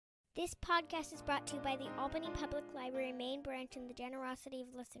This podcast is brought to you by the Albany Public Library main branch and the generosity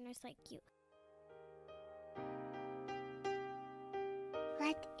of listeners like you.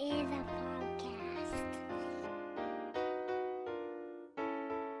 What is a podcast?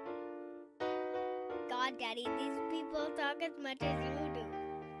 God, Daddy, these people talk as much as you do.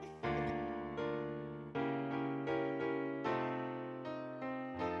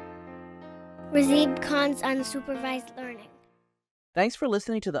 Razib Khan's Unsupervised Learning. Thanks for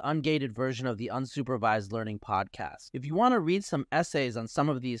listening to the ungated version of the Unsupervised Learning podcast. If you want to read some essays on some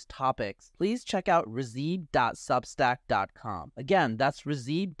of these topics, please check out razib.substack.com. Again, that's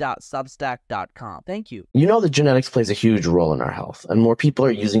razib.substack.com. Thank you. You know that genetics plays a huge role in our health, and more people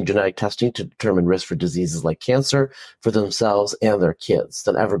are using genetic testing to determine risk for diseases like cancer for themselves and their kids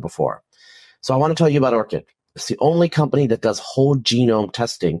than ever before. So I want to tell you about Orchid. It's the only company that does whole genome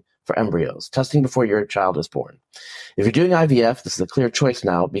testing for embryos, testing before your child is born. If you're doing IVF, this is a clear choice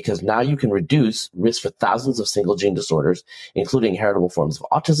now because now you can reduce risk for thousands of single gene disorders, including heritable forms of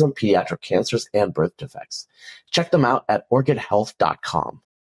autism, pediatric cancers, and birth defects. Check them out at orchidhealth.com.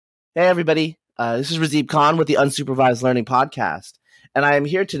 Hey, everybody. This is Razib Khan with the Unsupervised Learning Podcast. And I am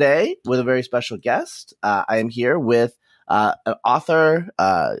here today with a very special guest. I am here with an author,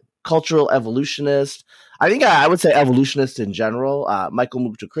 cultural evolutionist. I think I would say evolutionist in general, Michael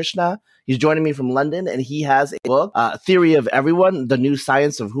Muthukrishna. He's joining me from London, and he has a book, Theory of Everyone, The New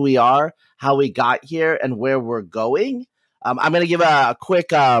Science of Who We Are, How We Got Here, and Where We're Going. I'm going to give a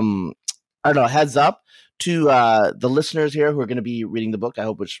quick, heads up to the listeners here who are going to be reading the book, I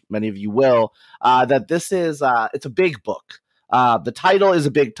hope which many of you will, that this is, it's a big book. The title is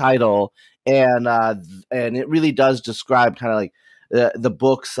a big title, and it really does describe kind of like the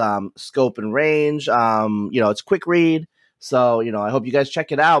book's scope and range. It's a quick read. So, I hope you guys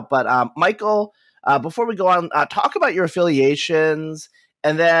check it out. But Michael, before we go on, talk about your affiliations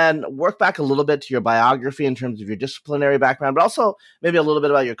and then work back a little bit to your biography in terms of your disciplinary background, but also maybe a little bit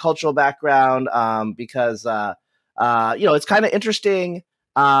about your cultural background because, it's kind of interesting.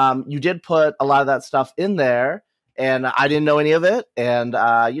 You did put a lot of that stuff in there, and I didn't know any of it. And,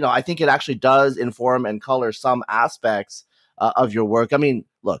 I think it actually does inform and color some aspects of your work. I mean,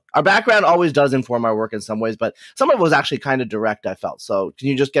 look, our background always does inform our work in some ways, but some of it was actually kind of direct, I felt. So can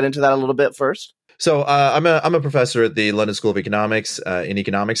you just get into that a little bit first? So I'm a professor at the London School of Economics in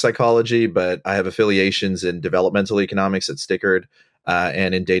economic psychology, but I have affiliations in developmental economics at Stickard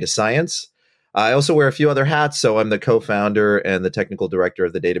and in data science. I also wear a few other hats. So I'm the co-founder and the technical director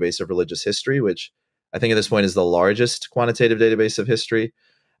of the Database of Religious History, which I think at this point is the largest quantitative database of history.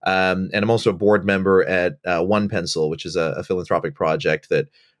 And I'm also a board member at One Pencil, which is a philanthropic project that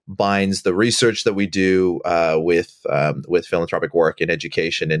binds the research that we do with philanthropic work in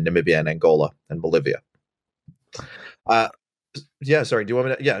education in Namibia and Angola and Bolivia. Sorry. Do you want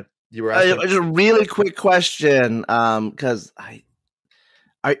me to? Yeah, you were asking. Just a really quick question, because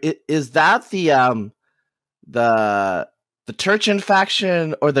is that the Turchin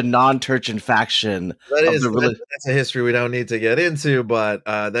faction or the non-Turchin faction? That's a history we don't need to get into, but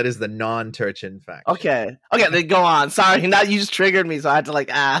that is the non-Turchin faction. Okay, then go on. Sorry, now you just triggered me, so I had to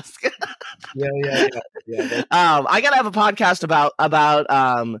ask. Yeah. I gotta have a podcast about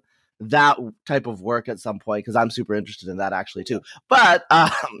that type of work at some point because I'm super interested in that actually too. But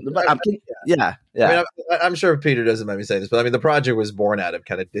yeah. I mean, I'm sure Peter doesn't let me say this, but I mean, the project was born out of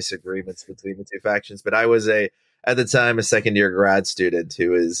kind of disagreements between the two factions. But I was at the time a second-year grad student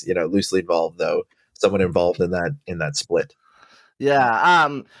who is loosely involved, though someone involved in that split. Yeah.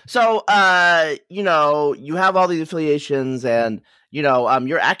 So you have all these affiliations, and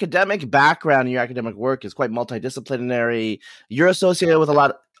your academic background and your academic work is quite multidisciplinary. You're associated with a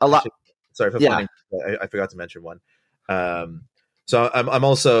lot. Sorry for finding, I forgot to mention one. So I'm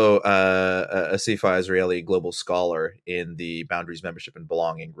also a CFI Israeli global scholar in the Boundaries Membership and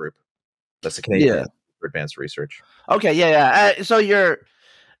Belonging group. That's the Canadian for Advanced Research. Okay, yeah. I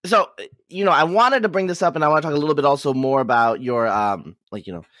wanted to bring this up, and I want to talk a little bit also more about your I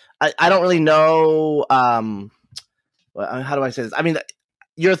don't really know how do I say this? I mean,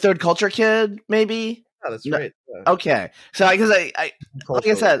 you're a third culture kid, maybe. Oh, that's right. Yeah. Okay, so because I like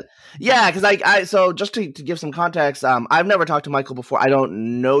I said, because so just to give some context, I've never talked to Michael before. I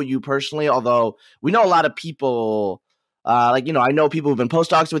don't know you personally, although we know a lot of people. I know people who've been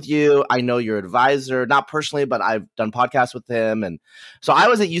postdocs with you. I know your advisor, not personally, but I've done podcasts with him. And so I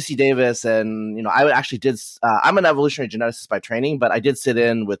was at UC Davis, and I actually did. I'm an evolutionary geneticist by training, but I did sit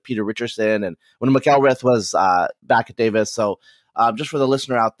in with Peter Richardson and when McElrath was back at Davis. So just for the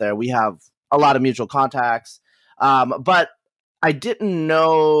listener out there, we have a lot of mutual contacts. But I didn't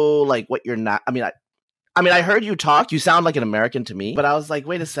know what you're not. I mean, I mean, I heard you talk. You sound like an American to me, but I was like,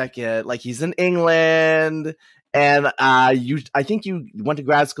 wait a second. Like, he's in England, and I think you went to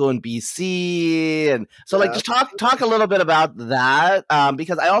grad school in BC, and so like, just talk a little bit about that,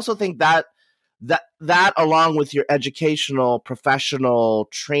 because I also think that along with your educational professional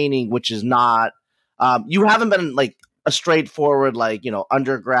training, which is not, you haven't been like a straightforward like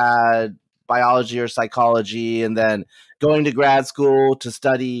undergrad biology or psychology, and then going to grad school to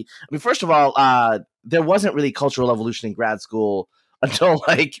study. I mean, first of all, there wasn't really cultural evolution in grad school until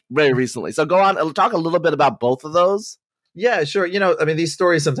like very recently. So go on, talk a little bit about both of those. Yeah, sure. I mean, these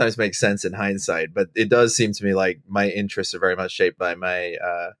stories sometimes make sense in hindsight, but it does seem to me like my interests are very much shaped by my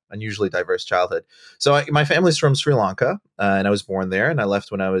unusually diverse childhood. So my family's from Sri Lanka, and I was born there, and I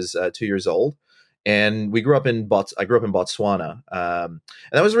left when I was 2 years old. And I grew up in Botswana. And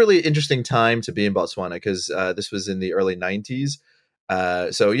that was a really interesting time to be in Botswana because this was in the early 90s.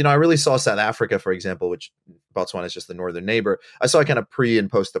 So, I really saw South Africa, for example, which Botswana is just the northern neighbor. I saw kind of pre and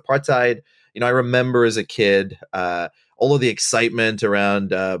post apartheid. I remember as a kid, all of the excitement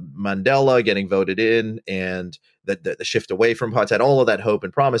around Mandela getting voted in and the shift away from apartheid, all of that hope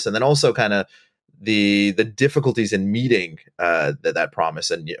and promise. And then also kind of the difficulties in meeting that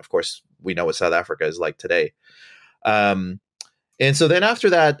promise. And of course, we know what South Africa is like today. And so then after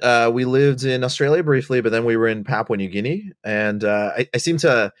that, we lived in Australia briefly, but then we were in Papua New Guinea. And I seem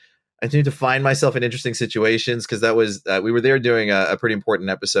to find myself in interesting situations because that was we were there doing a pretty important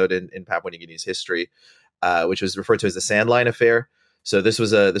episode in Papua New Guinea's history, which was referred to as the Sandline Affair. So this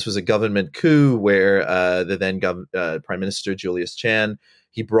was a government coup where the then Prime Minister Julius Chan,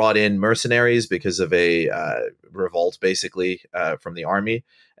 he brought in mercenaries because of a revolt, basically, from the army.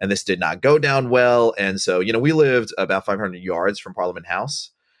 And this did not go down well. And so, we lived about 500 yards from Parliament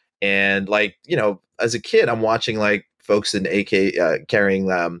House. And as a kid, I'm watching like folks in AK carrying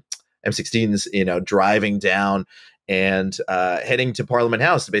M16s, driving down and heading to Parliament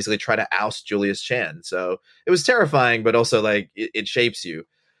House to basically try to oust Julius Chan. So it was terrifying, but also like it shapes you.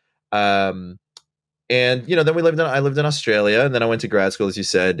 And then I lived in Australia, and then I went to grad school, as you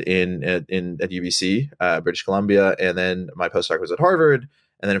said, at UBC, British Columbia, and then my postdoc was at Harvard,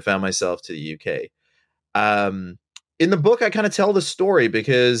 and then I found myself to the UK. In the book, I kind of tell the story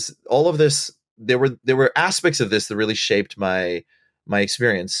because all of this, there were aspects of this that really shaped my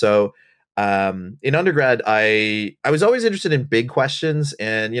experience. So in undergrad, I was always interested in big questions,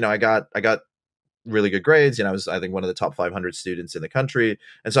 and I got really good grades. I was, I think, one of the top 500 students in the country.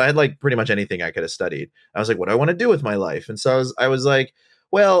 And so I had like pretty much anything I could have studied. I was like, what do I want to do with my life? And so I was like,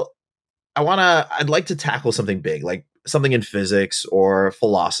 well, I'd like to tackle something big, like something in physics or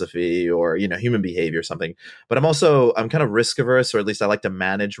philosophy or, human behavior or something. But I'm kind of risk averse, or at least I like to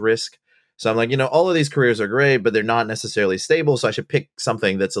manage risk. So I'm like, all of these careers are great, but they're not necessarily stable. So I should pick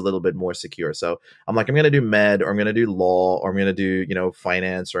something that's a little bit more secure. So I'm like, I'm going to do med, or I'm going to do law, or I'm going to do,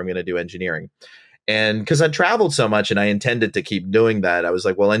 finance, or I'm going to do engineering. And because I traveled so much and I intended to keep doing that, I was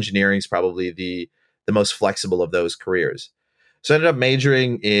like, well, engineering is probably the most flexible of those careers. So I ended up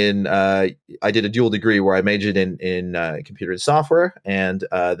majoring in, I did a dual degree where I majored in computer and software. And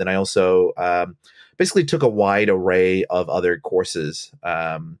then I also basically took a wide array of other courses.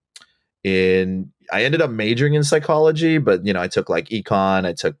 I ended up majoring in psychology, but, I took like econ,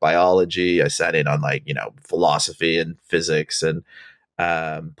 I took biology, I sat in on like, philosophy and physics and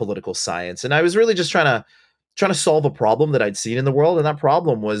political science. And I was really just trying to solve a problem that I'd seen in the world. And that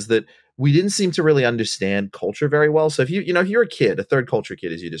problem was that we didn't seem to really understand culture very well. So if you're a kid, a third culture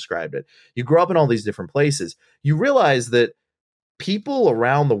kid, as you described it, you grow up in all these different places, you realize that people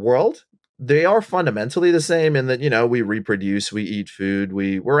around the world, they are fundamentally the same in that, we reproduce, we eat food,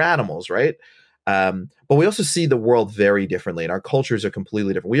 we're animals, right? But we also see the world very differently, and our cultures are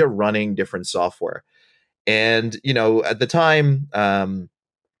completely different. We are running different software. And, at the time,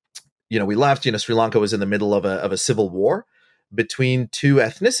 we left, Sri Lanka was in the middle of a civil war between two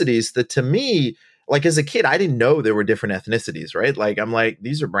ethnicities that, to me, like as a kid, I didn't know there were different ethnicities, right? Like, I'm like,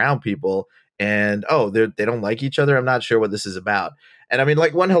 these are brown people and, they don't like each other. I'm not sure what this is about. And I mean,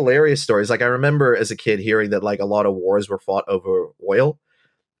 like, one hilarious story is like, I remember as a kid hearing that like a lot of wars were fought over oil.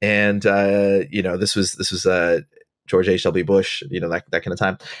 And, this was George H.W. Bush, that kind of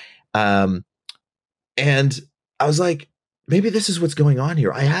time. And I was like, maybe this is what's going on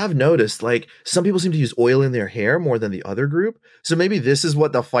here. I have noticed like some people seem to use oil in their hair more than the other group. So maybe this is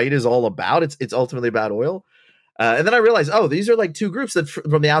what the fight is all about. It's ultimately about oil. And then I realized, these are like two groups that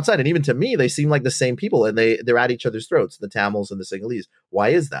from the outside, and even to me, they seem like the same people, and they're at each other's throats, the Tamils and the Sinhalese. Why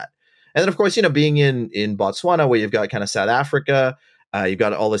is that? And then, of course, being in Botswana, where you've got kind of South Africa, you've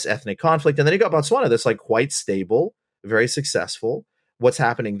got all this ethnic conflict, and then you got Botswana that's like quite stable, very successful. What's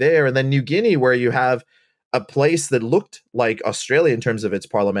happening there? And then New Guinea, where you have a place that looked like Australia in terms of its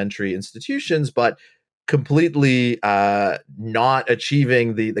parliamentary institutions, but completely not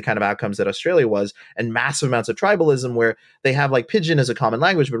achieving the kind of outcomes that Australia was, and massive amounts of tribalism where they have like Pidgin as a common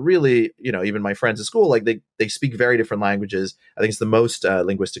language, but really, even my friends at school, like they speak very different languages. I think it's the most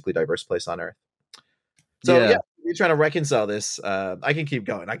linguistically diverse place on earth. So yeah, you're trying to reconcile this. I can keep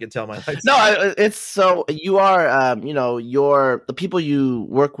going. I can tell my life. No, it's so you are, the people you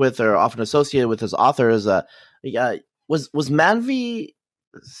work with are often associated with as authors. Was Manvi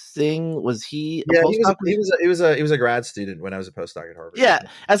Singh? Was he? Yeah, he was a grad student when I was a postdoc at Harvard. Yeah,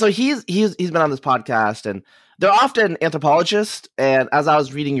 and so he's been on this podcast, and they're often anthropologists. And as I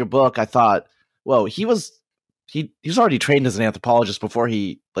was reading your book, I thought, whoa, he was already trained as an anthropologist before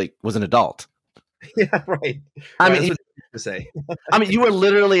he was an adult. Yeah, right. I mean, that's what to say. I mean, you were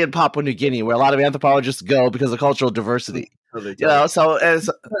literally in Papua New Guinea, where a lot of anthropologists go because of cultural diversity. So as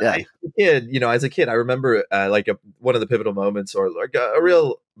a kid, I remember one of the pivotal moments, or like a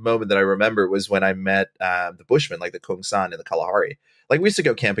real moment that I remember, was when I met the Bushmen, like the Kung San in the Kalahari. Like, we used to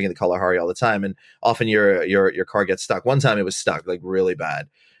go camping in the Kalahari all the time, and often your car gets stuck. One time it was stuck like really bad.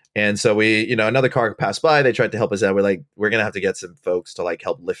 And so we, another car passed by. They tried to help us out. We're like, we're going to have to get some folks to like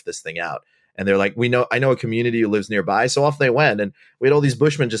help lift this thing out. And they're like, I know a community who lives nearby. So off they went. And we had all these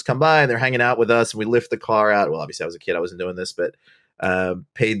Bushmen just come by, and they're hanging out with us. And we lift the car out. Well, obviously I was a kid. I wasn't doing this, but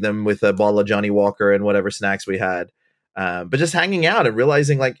paid them with a bottle of Johnny Walker and whatever snacks we had. But just hanging out and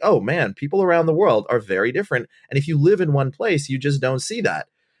realizing like, oh man, people around the world are very different. And if you live in one place, you just don't see that.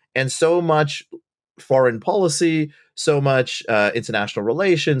 And so much foreign policy, so much international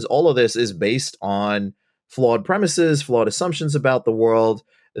relations, all of this is based on flawed premises, flawed assumptions about the world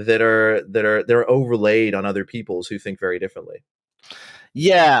that are overlaid on other peoples who think very differently.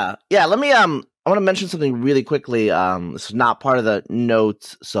 Yeah. Let me I want to mention something really quickly. This is not part of the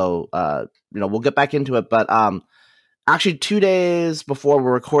notes, so we'll get back into it. But actually, 2 days before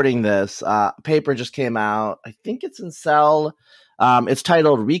we're recording this, a paper just came out. I think it's in Cell. It's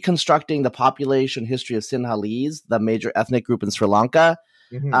titled "Reconstructing the Population History of Sinhalese, the Major Ethnic Group in Sri Lanka."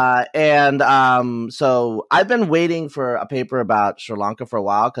 Mm-hmm. So I've been waiting for a paper about Sri Lanka for a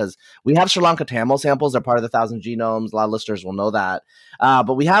while, because we have Sri Lanka Tamil samples. They're part of the 1,000 genomes. A lot of listeners will know that.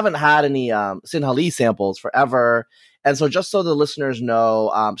 But we haven't had any Sinhalese samples forever. And so just so the listeners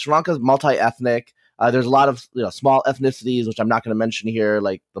know, Sri Lanka is multi-ethnic. There's a lot of small ethnicities, which I'm not going to mention here,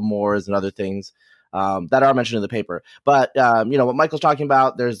 like the Moors and other things that are mentioned in the paper. But, what Michael's talking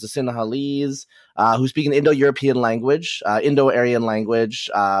about, there's the Sinhalese, who speak an Indo-European language, Indo-Aryan language.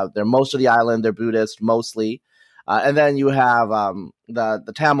 They're most of the island. They're Buddhist, mostly. And then you have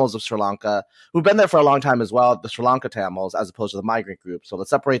the Tamils of Sri Lanka, who've been there for a long time as well, the Sri Lanka Tamils, as opposed to the migrant group. So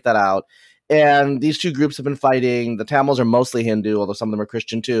let's separate that out. And these two groups have been fighting. The Tamils are mostly Hindu, although some of them are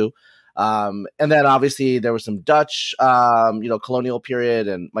Christian too. And then obviously there was some Dutch, colonial period.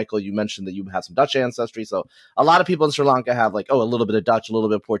 And Michael, you mentioned that you have some Dutch ancestry. So a lot of people in Sri Lanka have a little bit of Dutch, a little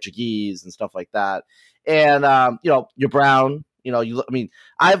bit of Portuguese and stuff like that. And, you're brown,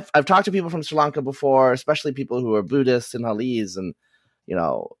 I've talked to people from Sri Lanka before, especially people who are Buddhists and Sinhalese, and,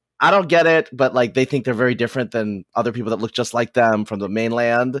 I don't get it, but they think they're very different than other people that look just like them from the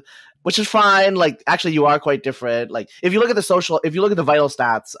mainland, which is fine. Actually, you are quite different. If you look at the vital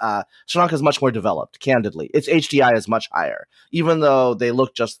stats, Sri Lanka is much more developed, candidly. Its HDI is much higher, even though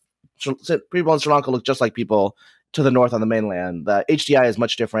people in Sri Lanka look just like people to the north on the mainland. The HDI is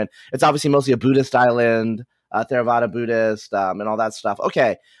much different. It's obviously mostly a Buddhist island, Theravada Buddhist, and all that stuff.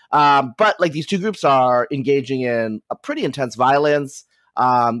 Okay. But these two groups are engaging in a pretty intense violence.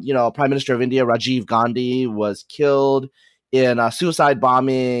 Prime Minister of India, Rajiv Gandhi, was killed in a suicide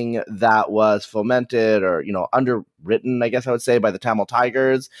bombing that was fomented or, underwritten, I guess I would say, by the Tamil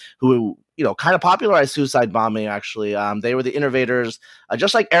Tigers, who, kind of popularized suicide bombing, actually. They were the innovators,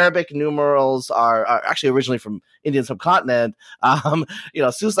 just like Arabic numerals are actually originally from Indian subcontinent.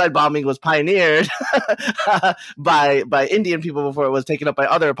 Suicide bombing was pioneered by Indian people before it was taken up by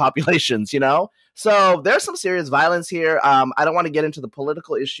other populations, So there's some serious violence here. I don't want to get into the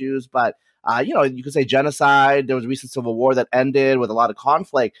political issues, but you could say genocide. There was a recent civil war that ended with a lot of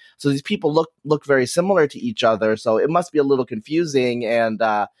conflict. So these people look very similar to each other. So it must be a little confusing. And,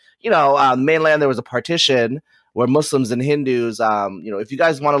 on the mainland, there was a partition where Muslims and Hindus, if you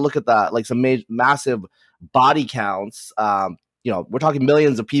guys want to look at the, some massive body counts, we're talking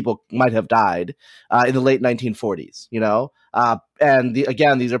millions of people might have died in the late 1940s, and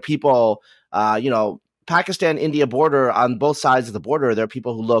these are people, Pakistan-India border, on both sides of the border, there are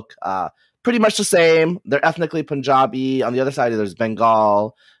people who look pretty much the same. They're ethnically Punjabi. On the other side, there's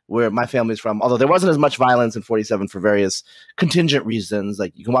Bengal, where my family's from. Although there wasn't as much violence in 47 for various contingent reasons.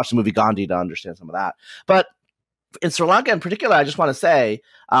 Like you can watch the movie Gandhi to understand some of that. But in Sri Lanka in particular, I just want to say,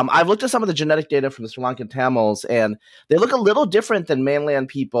 I've looked at some of the genetic data from the Sri Lankan Tamils, and they look a little different than mainland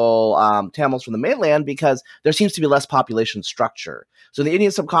people, Tamils from the mainland, because there seems to be less population structure. So in the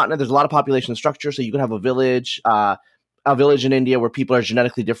Indian subcontinent, there's a lot of population structure. So you can have a village in India where people are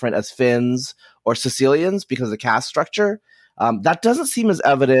genetically different as Finns or Sicilians because of the caste structure. That doesn't seem as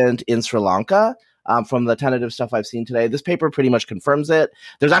evident in Sri Lanka. From the tentative stuff I've seen today, this paper pretty much confirms it.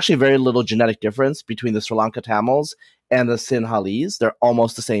 There's actually very little genetic difference between the Sri Lanka Tamils and the Sinhalese. They're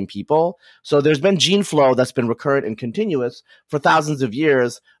almost the same people. So there's been gene flow that's been recurrent and continuous for thousands of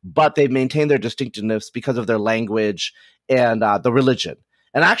years, but they've maintained their distinctiveness because of their language and the religion.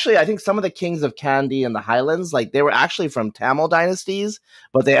 And actually, I think some of the kings of Kandy and the Highlands, like they were actually from Tamil dynasties,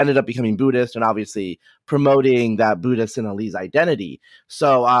 but they ended up becoming Buddhist and obviously promoting that Buddhist Sinhalese identity.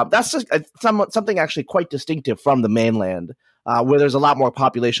 So that's just something actually quite distinctive from the mainland, where there's a lot more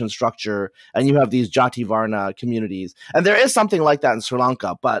population structure and you have these Jati Varna communities. And there is something like that in Sri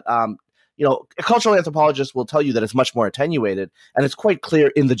Lanka, but cultural anthropologists will tell you that it's much more attenuated, and it's quite clear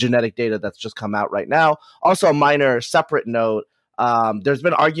in the genetic data that's just come out right now. Also, a minor separate note. There's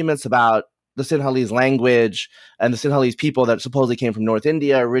been arguments about the Sinhalese language and the Sinhalese people that supposedly came from North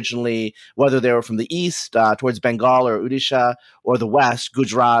India originally, whether they were from the east towards Bengal or Odisha, or the west,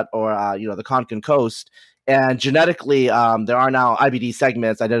 Gujarat, or the Konkan coast. And genetically, there are now IBD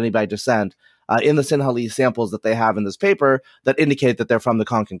segments, identity by descent, in the Sinhalese samples that they have in this paper that indicate that they're from the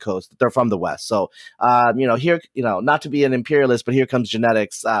Konkan coast, that they're from the west. So, here, not to be an imperialist, but here comes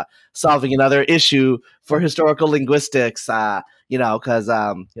genetics solving another issue for historical linguistics. Because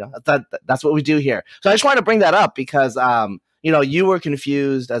that's what we do here. So I just wanted to bring that up because you were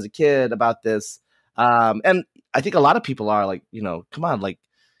confused as a kid about this, and I think a lot of people are like, come on, like,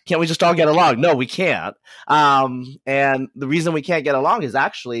 can't we just all get along? No, we can't. And the reason we can't get along is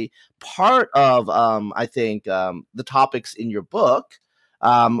actually part of, I think, the topics in your book,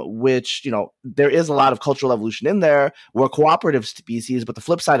 which, there is a lot of cultural evolution in there. We're a cooperative species, but the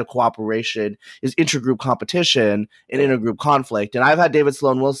flip side of cooperation is intergroup competition and intergroup conflict. And I've had David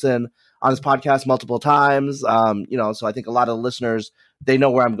Sloan Wilson on this podcast multiple times, so I think a lot of the listeners, they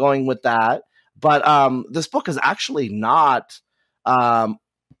know where I'm going with that. But this book is actually not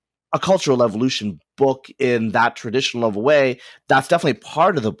a cultural evolution book in that traditional of a way. That's definitely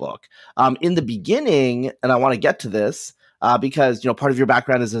part of the book. In the beginning, and I want to get to this because, part of your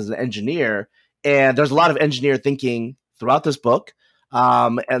background is as an engineer, and there's a lot of engineer thinking throughout this book.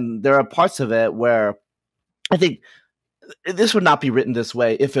 And there are parts of it where I think this would not be written this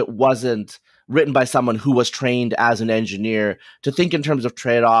way if it wasn't written by someone who was trained as an engineer to think in terms of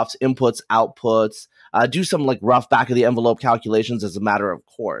trade-offs, inputs, outputs, do some like rough back of the envelope calculations as a matter of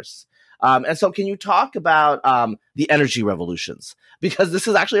course. And so can you talk about the energy revolutions? Because this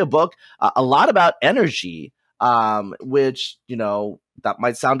is actually a book a lot about energy, which, that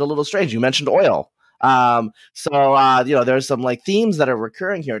might sound a little strange. You mentioned oil. There's some like themes that are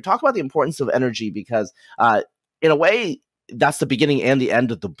recurring here. Talk about the importance of energy because in a way, that's the beginning and the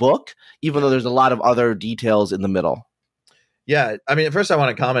end of the book, even though there's a lot of other details in the middle. Yeah, I mean, first I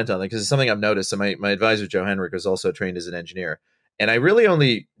want to comment on that because it's something I've noticed. So my advisor, Joe Henrik, was also trained as an engineer. And I really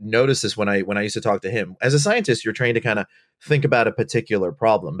only noticed this when I used to talk to him. As a scientist, you're trained to kind of think about a particular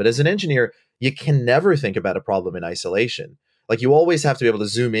problem. But as an engineer, you can never think about a problem in isolation. Like you always have to be able to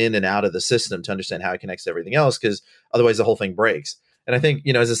zoom in and out of the system to understand how it connects to everything else, because otherwise the whole thing breaks. And I think,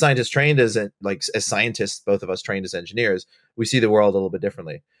 as a scientist trained as scientists, both of us trained as engineers, we see the world a little bit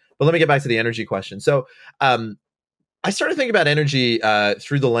differently. But let me get back to the energy question. So I started thinking about energy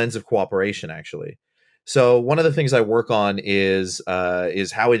through the lens of cooperation, actually. So one of the things I work on is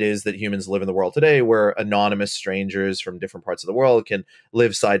how it is that humans live in the world today, where anonymous strangers from different parts of the world can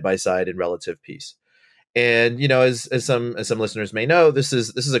live side by side in relative peace. And as some listeners may know, this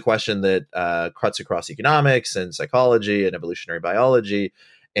is a question that cuts across economics and psychology and evolutionary biology.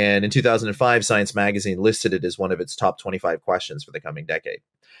 And in 2005, Science Magazine listed it as one of its top 25 questions for the coming decade.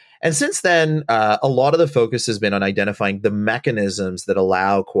 And since then, a lot of the focus has been on identifying the mechanisms that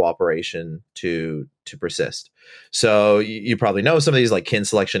allow cooperation to persist. So you probably know some of these, like kin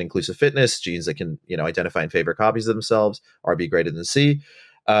selection, inclusive fitness, genes that can identify and favor copies of themselves, RB greater than C.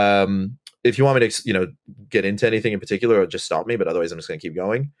 If you want me to get into anything in particular, just stop me. But otherwise, I'm just going to keep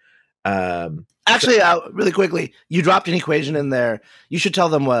going. Actually, really quickly, you dropped an equation in there. You should tell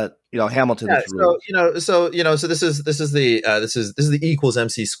them what Hamilton's rule. So this is the E equals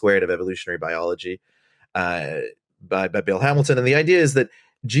MC squared of evolutionary biology by Bill Hamilton, and the idea is that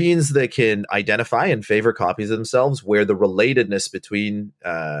genes that can identify and favor copies of themselves, where the relatedness between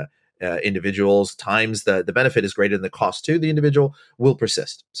individuals times the benefit is greater than the cost to the individual, will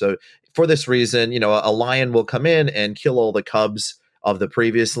persist. So for this reason, a lion will come in and kill all the cubs of the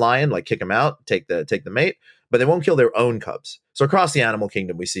previous lion, like kick them out, take the mate, but they won't kill their own cubs. So across the animal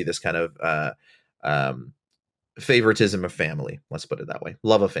kingdom, we see this kind of favoritism of family. Let's put it that way.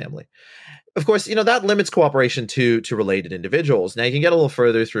 Love of family. Of course, that limits cooperation to related individuals. Now, you can get a little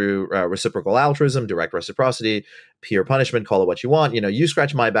further through reciprocal altruism, direct reciprocity, peer punishment, call it what you want. You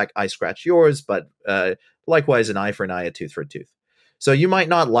scratch my back, I scratch yours, but likewise, an eye for an eye, a tooth for a tooth. So you might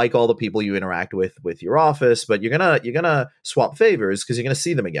not like all the people you interact with your office, but you're gonna swap favors because you're gonna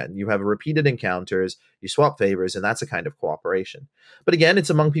see them again. You have repeated encounters, you swap favors, and that's a kind of cooperation. But again, it's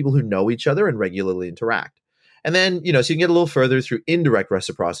among people who know each other and regularly interact. And then, so you can get a little further through indirect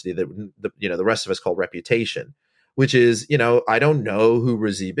reciprocity that the rest of us call reputation, which is, I don't know who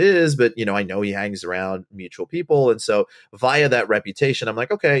Razib is, but, I know he hangs around mutual people. And so via that reputation, I'm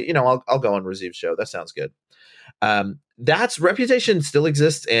like, okay, I'll go on Razib's show. That sounds good. That's reputation still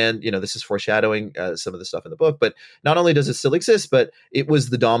exists. And, this is foreshadowing some of the stuff in the book, but not only does it still exist, but it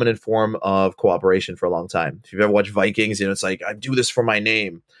was the dominant form of cooperation for a long time. If you've ever watched Vikings, it's like, I do this for my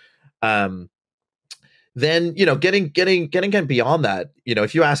name. Then getting beyond that,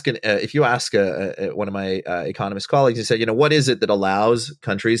 if you ask one of my economist colleagues, you say, what is it that allows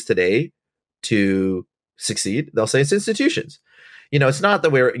countries today to succeed? They'll say it's institutions. It's not that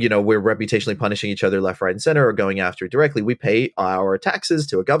we're reputationally punishing each other left, right, and center or going after it directly. We pay our taxes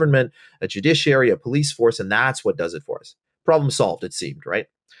to a government, a judiciary, a police force, and that's what does it for us. Problem solved, it seemed, right?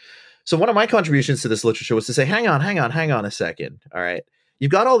 So one of my contributions to this literature was to say, hang on a second. All right. You've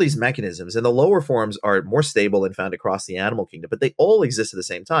got all these mechanisms, and the lower forms are more stable and found across the animal kingdom, but they all exist at the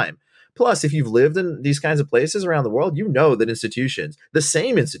same time. Plus, if you've lived in these kinds of places around the world, you know that institutions, the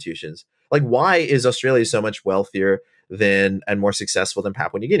same institutions, like why is Australia so much wealthier and more successful than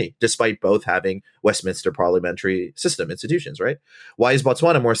Papua New Guinea, despite both having Westminster parliamentary system institutions, right? Why is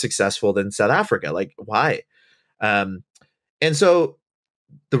Botswana more successful than South Africa? Like, why? And so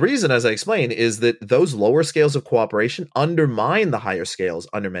the reason, as I explained, is that those lower scales of cooperation undermine the higher scales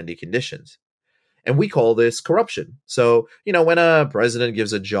under many conditions. And we call this corruption. So, when a president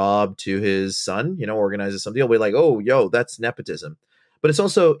gives a job to his son, organizes some deal, we're like, oh, yo, that's nepotism. But it's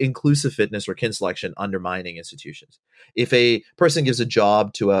also inclusive fitness or kin selection undermining institutions. If a person gives a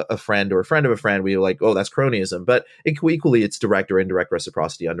job to a friend or a friend of a friend, we're like, oh, that's cronyism. But equally, it's direct or indirect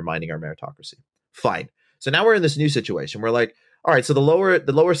reciprocity undermining our meritocracy. Fine. So now we're in this new situation. We're like, all right, so the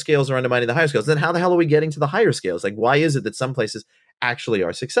lower scales are undermining the higher scales. Then how the hell are we getting to the higher scales? Like, why is it that some places actually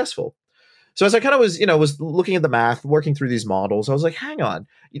are successful? So as I kind of was looking at the math, working through these models, I was like, hang on.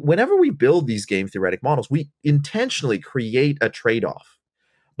 Whenever we build these game theoretic models, we intentionally create a trade-off.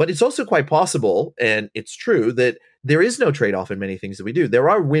 But it's also quite possible, and it's true, that there is no trade-off in many things that we do. There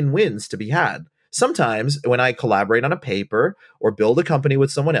are win-wins to be had. Sometimes when I collaborate on a paper or build a company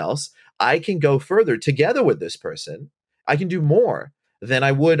with someone else, I can go further together with this person. I can do more than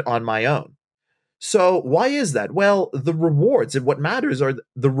I would on my own. So why is that? Well, the rewards, and what matters are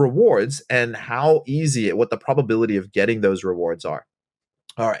the rewards and how easy, what the probability of getting those rewards are.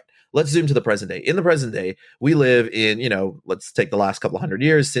 All right, let's zoom to the present day. In the present day, we live in, let's take the last couple of hundred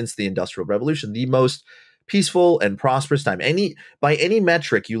years since the Industrial Revolution, the most peaceful and prosperous time. By any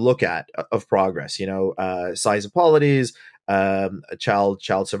metric you look at of progress, size of polities,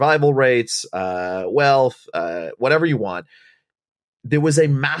 child survival rates, wealth, whatever you want. There was a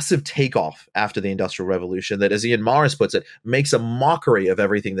massive takeoff after the Industrial Revolution that, as Ian Morris puts it, makes a mockery of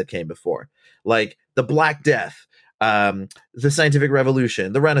everything that came before, like the Black Death, the Scientific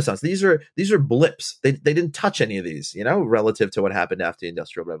Revolution, the Renaissance. These are blips. They didn't touch any of these, relative to what happened after the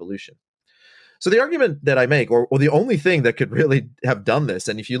Industrial Revolution. So the argument that I make, or the only thing that could really have done this,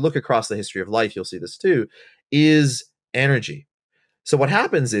 and if you look across the history of life, you'll see this too, is energy. So what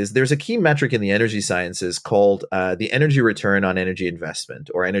happens is there's a key metric in the energy sciences called the energy return on energy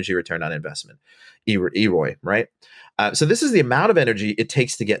investment, or energy return on investment, EROI, right? So this is the amount of energy it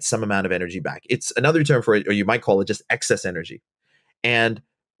takes to get some amount of energy back. It's another term for it, or you might call it just excess energy. And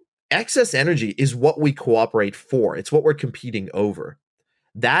excess energy is what we cooperate for. It's what we're competing over.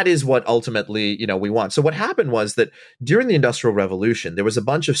 That is what ultimately, we want. So what happened was that during the Industrial Revolution, there was a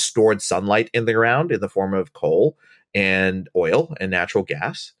bunch of stored sunlight in the ground in the form of coal and oil and natural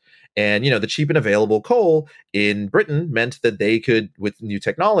gas. And, the cheap and available coal in Britain meant that they could, with new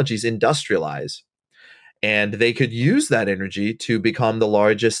technologies, industrialize. And they could use that energy to become the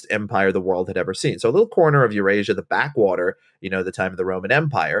largest empire the world had ever seen. So a little corner of Eurasia, the backwater, the time of the Roman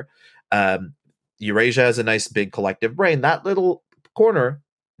Empire, Eurasia has a nice big collective brain. That little corner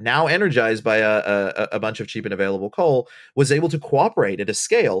now energized by a bunch of cheap and available coal, was able to cooperate at a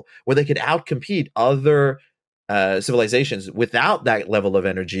scale where they could outcompete other civilizations without that level of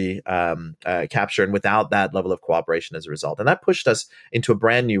energy capture and without that level of cooperation as a result. And that pushed us into a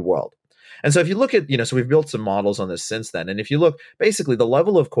brand new world. And so if you look at, so we've built some models on this since then. And if you look, basically the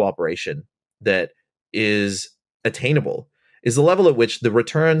level of cooperation that is attainable is the level at which the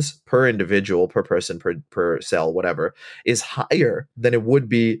returns per individual, per person, per cell, whatever, is higher than it would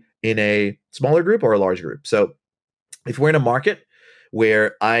be in a smaller group or a large group. So if we're in a market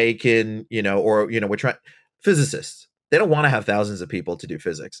where I can, we're trying, physicists, they don't want to have thousands of people to do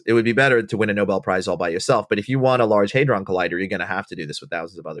physics. It would be better to win a Nobel Prize all by yourself. But if you want a large Hadron Collider, you're going to have to do this with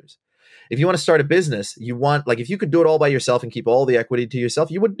thousands of others. If you want to start a business, if you could do it all by yourself and keep all the equity to yourself,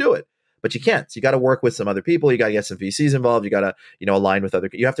 you would do it. But you can't. So you got to work with some other people. You got to get some VCs involved. You got to, align with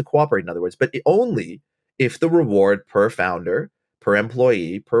you have to cooperate, in other words, but only if the reward per founder, per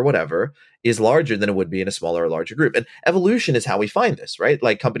employee, per whatever, is larger than it would be in a smaller or larger group. And evolution is how we find this, right?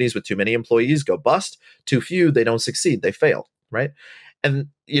 Like companies with too many employees go bust, too few, they don't succeed, they fail, right? And,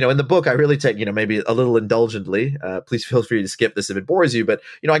 in the book, I really take, maybe a little indulgently, please feel free to skip this if it bores you, but,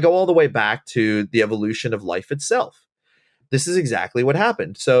 I go all the way back to the evolution of life itself. This is exactly what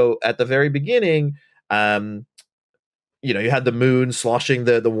happened. So at the very beginning, you had the moon sloshing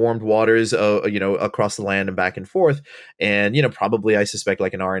the warmed waters, across the land and back and forth. And, probably I suspect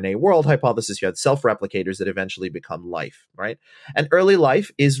like an RNA world hypothesis, you had self-replicators that eventually become life, right? And early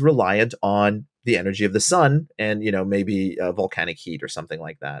life is reliant on the energy of the sun and, maybe volcanic heat or something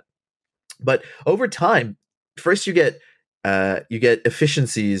like that. But over time, first you get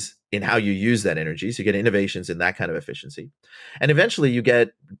efficiencies in how you use that energy. So you get innovations in that kind of efficiency. And eventually you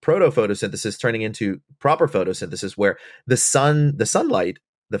get proto-photosynthesis turning into proper photosynthesis, where the sunlight,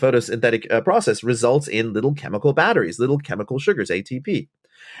 the photosynthetic process results in little chemical batteries, little chemical sugars, ATP.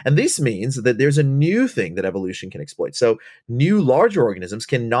 And this means that there's a new thing that evolution can exploit. So new larger organisms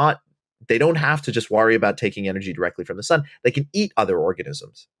they don't have to just worry about taking energy directly from the sun. They can eat other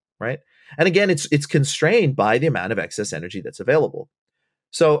organisms, right? And again, it's constrained by the amount of excess energy that's available.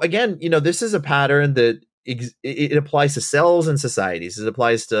 So again, this is a pattern that it applies to cells and societies. It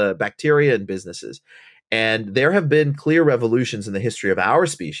applies to bacteria and businesses. And there have been clear revolutions in the history of our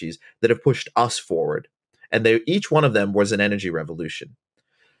species that have pushed us forward. And each one of them was an energy revolution.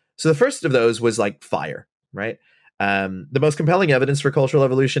 So the first of those was like fire, right? The most compelling evidence for cultural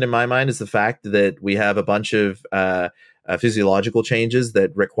evolution in my mind is the fact that we have a bunch of physiological changes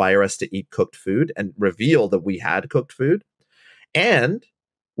that require us to eat cooked food and reveal that we had cooked food. And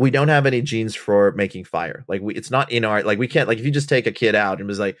we don't have any genes for making fire. It's not in our, we can't, if you just take a kid out and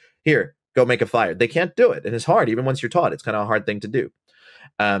was like, here, go make a fire. They can't do it. And it's hard. Even once you're taught, it's kind of a hard thing to do.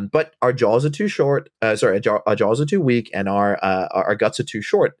 But our jaws are too short. Our jaws are too weak, and our guts are too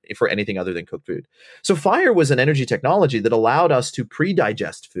short for anything other than cooked food. So fire was an energy technology that allowed us to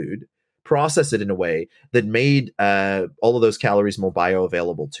pre-digest food, process it in a way that made all of those calories more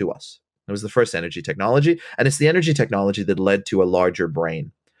bioavailable to us. It was the first energy technology, and it's the energy technology that led to a larger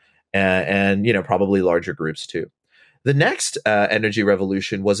brain, and probably larger groups too. The next energy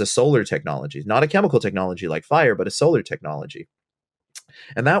revolution was a solar technology, not a chemical technology like fire, but a solar technology.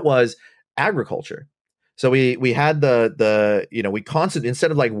 And that was agriculture. So we had we constantly,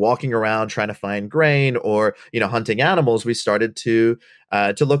 instead of like walking around trying to find grain or, hunting animals, we started to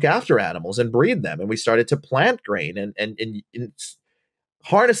look after animals and breed them. And we started to plant grain and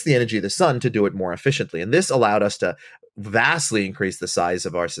harness the energy of the sun to do it more efficiently. And this allowed us to vastly increase the size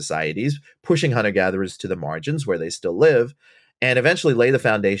of our societies, pushing hunter-gatherers to the margins where they still live, and eventually lay the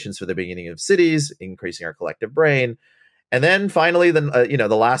foundations for the beginning of cities, increasing our collective brain. And then finally, the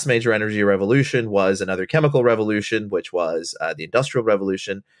last major energy revolution was another chemical revolution, which was the Industrial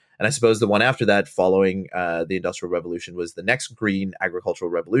Revolution. And I suppose the one after that, following the Industrial Revolution, was the next green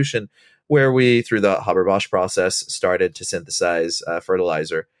agricultural revolution, where we, through the Haber-Bosch process, started to synthesize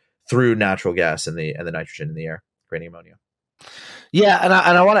fertilizer through natural gas and the nitrogen in the air, creating ammonia. Yeah, and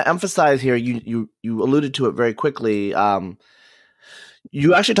I want to emphasize here. You alluded to it very quickly.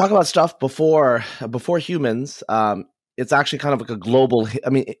 You actually talk about stuff before humans. It's actually kind of like a global. I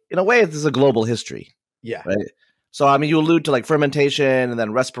mean, in a way, this is a global history. Yeah. Right. So, I mean, you allude to like fermentation and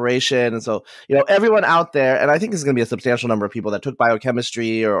then respiration. And so, everyone out there, and I think this is going to be a substantial number of people that took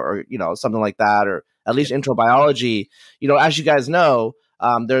biochemistry or something like that, or at least intro biology. As you guys know,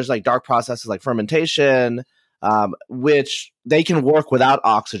 there's like dark processes like fermentation, which they can work without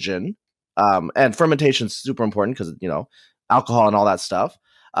oxygen. And fermentation is super important because, alcohol and all that stuff.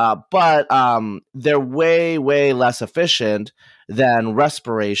 But they're way, way less efficient than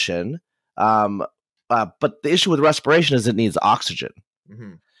respiration. But the issue with respiration is it needs oxygen.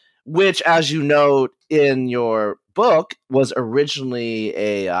 Mm-hmm. which, as you note in your book, was originally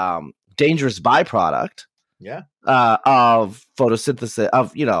a dangerous byproduct. Yeah. Of photosynthesis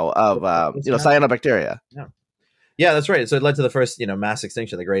of cyanobacteria. Yeah. Yeah, that's right. So it led to the first, mass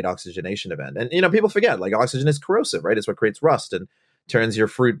extinction, the Great Oxygenation Event. And people forget, like, oxygen is corrosive, right? It's what creates rust and turns your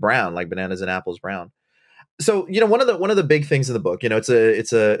fruit brown, like bananas and apples brown. So one of the big things in the book,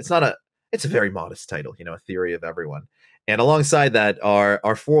 it's a very modest title, a theory of everyone. And alongside that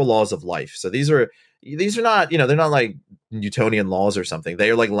are 4 laws of life. So these are not, they're not like Newtonian laws or something.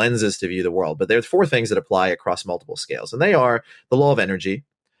 They are like lenses to view the world. But there's 4 things that apply across multiple scales. And they are the law of energy,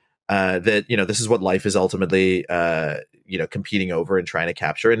 that, this is what life is ultimately, competing over and trying to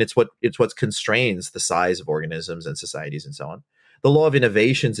capture. And it's what constrains the size of organisms and societies and so on. The law of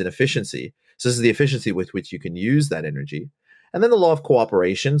innovations and efficiency. So this is the efficiency with which you can use that energy. And then the law of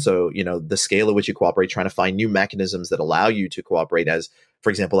cooperation. So, the scale at which you cooperate, trying to find new mechanisms that allow you to cooperate as, for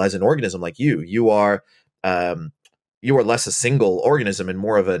example, as an organism like you are less a single organism and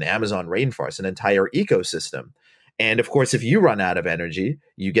more of an Amazon rainforest, an entire ecosystem. And of course, if you run out of energy,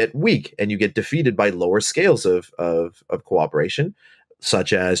 you get weak and you get defeated by lower scales of cooperation,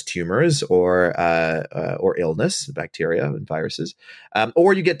 such as tumors or illness, bacteria and viruses,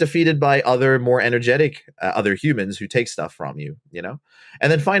 or you get defeated by other more energetic other humans who take stuff from you,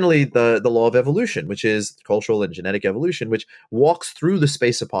 And then finally, the law of evolution, which is cultural and genetic evolution, which walks through the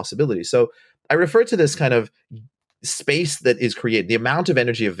space of possibility. So I refer to this kind of space that is created, the amount of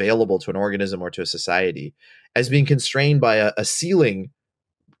energy available to an organism or to a society, as being constrained by a ceiling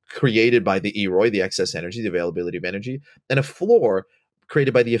created by the EROI, the excess energy, the availability of energy, and a floor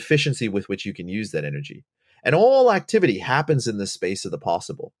created by the efficiency with which you can use that energy. And all activity happens in the space of the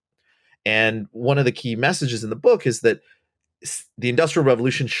possible. And one of the key messages in the book is that the Industrial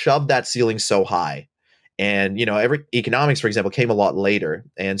Revolution shoved that ceiling so high. And, every economics, for example, came a lot later.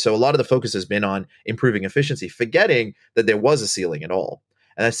 And so a lot of the focus has been on improving efficiency, forgetting that there was a ceiling at all.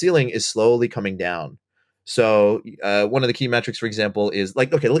 And that ceiling is slowly coming down. So one of the key metrics, for example, is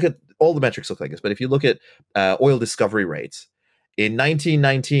look at all the metrics look like this. But if you look at oil discovery rates, in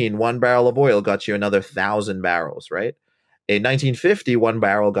 1919, 1 barrel of oil got you another 1,000 barrels, right? In 1950, 1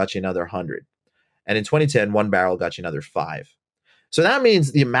 barrel got you another 100. And in 2010, 1 barrel got you another 5. So that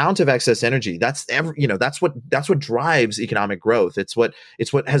means the amount of excess energy, that's what drives economic growth. It's what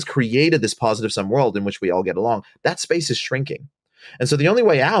has created this positive sum world in which we all get along. That space is shrinking. And so the only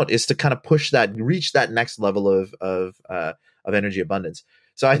way out is to kind of reach that next level of energy abundance.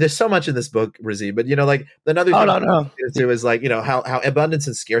 So there's so much in this book, Razib, but another thing too is how abundance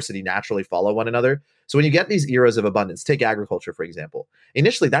and scarcity naturally follow one another. So when you get these eras of abundance, take agriculture, for example,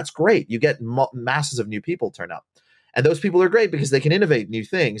 initially that's great. You get masses of new people turn up, and those people are great because they can innovate new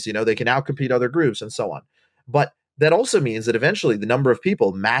things. They can outcompete other groups and so on. But that also means that eventually the number of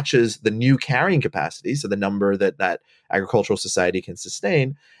people matches the new carrying capacity, so the number that agricultural society can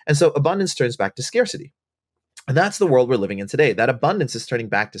sustain. And so abundance turns back to scarcity. And that's the world we're living in today. That abundance is turning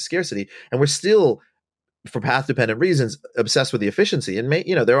back to scarcity. And we're still, for path-dependent reasons, obsessed with the efficiency. And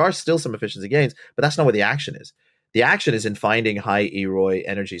there are still some efficiency gains, but that's not where the action is. The action is in finding high EROI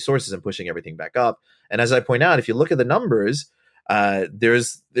energy sources and pushing everything back up. And as I point out, if you look at the numbers,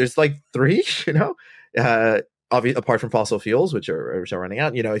 there's like 3, apart from fossil fuels, which are running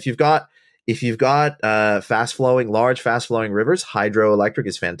out. If you've got large fast flowing rivers, hydroelectric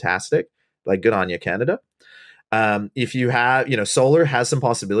is fantastic. Like, good on you, Canada. If you have, solar has some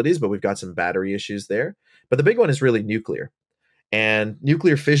possibilities, but we've got some battery issues there. But the big one is really nuclear, and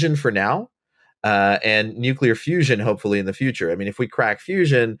nuclear fission for now, and nuclear fusion hopefully in the future. I mean, if we crack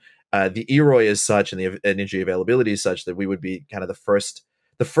fusion, the EROI is such and the energy availability is such that we would be kind of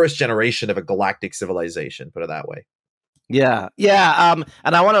the first generation of a galactic civilization, put it that way. Yeah.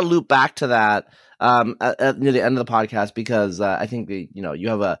 And I want to loop back to that near the end of the podcast, because I think you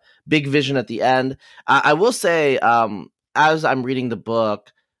have a big vision at the end. I will say, as I'm reading the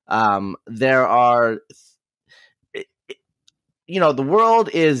book, there are, the world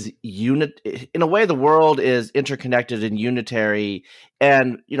is in a way, the world is interconnected and unitary.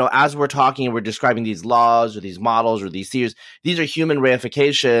 And, as we're talking and we're describing these laws or these models or these theories, these are human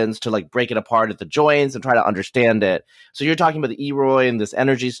reifications to break it apart at the joints and try to understand it. So you're talking about the EROI and this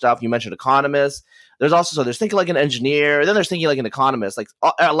energy stuff. You mentioned economists. There's thinking like an engineer, and then there's thinking like an economist. Like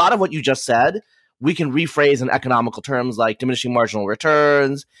a lot of what you just said, we can rephrase in economical terms like diminishing marginal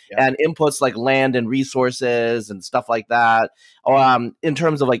returns and inputs like land and resources and stuff like that. In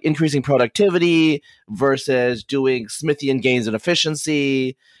terms of increasing productivity versus doing Smithian gains in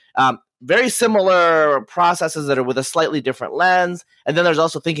efficiency. Very similar processes that are with a slightly different lens. And then there's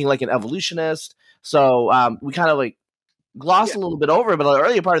also thinking like an evolutionist. So we kind of gloss a little bit over, but the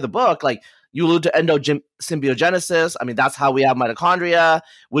earlier part of the book, like you allude to endosymbiogenesis. I mean, that's how we have mitochondria,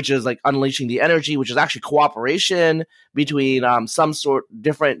 which is like unleashing the energy, which is actually cooperation between some sort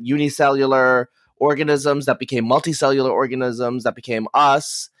different unicellular organisms that became multicellular organisms that became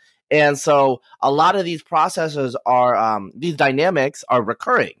us. And so a lot of these processes are, these dynamics are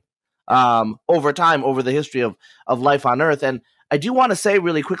recurring over time, over the history of life on Earth. And I do want to say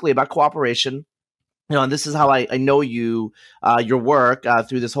really quickly about cooperation. And this is how I know you, your work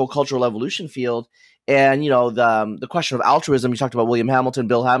through this whole cultural evolution field. And, the question of altruism, you talked about William Hamilton,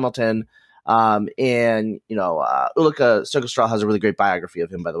 Bill Hamilton, and, Ulrika Sturgestrahl has a really great biography of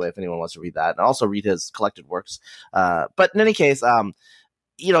him, by the way, if anyone wants to read that, and also read his collected works. But in any case, that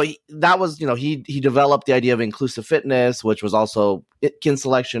was, he developed the idea of inclusive fitness, which was also kin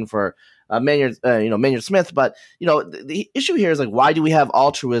selection for Maynard Smith. But, the issue here is like, why do we have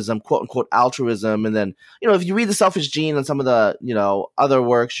altruism, quote unquote altruism? And then, if you read The Selfish Gene and some of the, other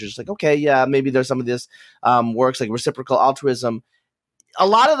works, you're just like, okay, yeah, maybe there's some of this works like reciprocal altruism. A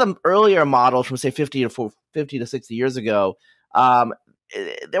lot of the earlier models from say 50 to 60 years ago,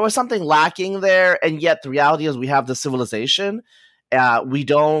 there was something lacking there. And yet the reality is we have the civilization.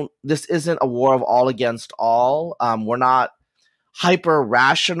 This isn't a war of all against all. We're not hyper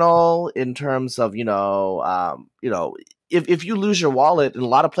rational in terms of, if you lose your wallet in a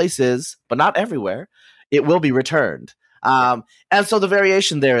lot of places, but not everywhere, it will be returned. And so the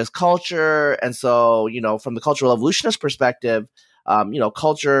variation there is culture. And so, from the cultural evolutionist perspective,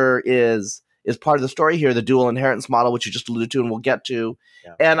 culture is part of the story here, the dual inheritance model, which you just alluded to and we'll get to.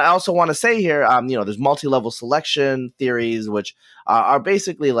 Yeah. And I also want to say here, there's multi-level selection theories, which are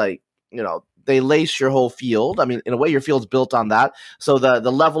basically like, they lace your whole field. I mean, in a way, your field's built on that. So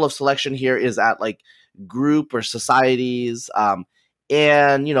the level of selection here is at like group or societies.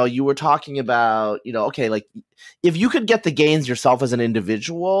 And, you were talking about, okay, like if you could get the gains yourself as an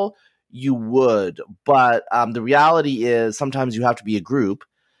individual, you would. But the reality is sometimes you have to be a group.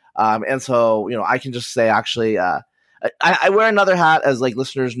 And so, I can just say, actually, I wear another hat, as like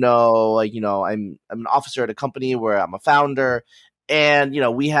listeners know, like, I'm an officer at a company where I'm a founder. And,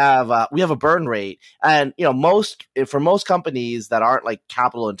 we have a burn rate. And, for most companies that aren't like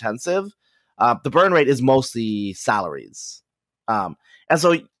capital intensive, the burn rate is mostly salaries. And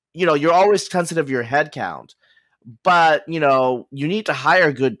so, you're always sensitive to your head count. But, you need to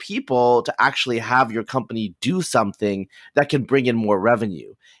hire good people to actually have your company do something that can bring in more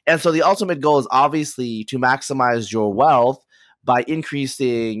revenue. And so the ultimate goal is obviously to maximize your wealth by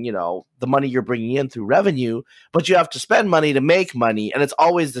increasing, the money you're bringing in through revenue, but you have to spend money to make money. And it's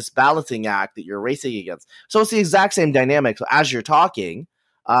always this balancing act that you're racing against. So it's the exact same dynamic. So as you're talking,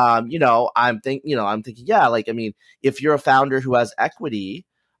 I'm thinking, yeah, like, I mean, if you're a founder who has equity,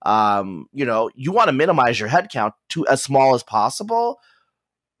 you want to minimize your headcount to as small as possible,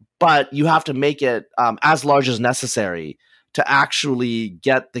 but you have to make it as large as necessary to actually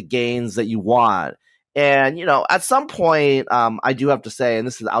get the gains that you want. And, at some point, I do have to say, and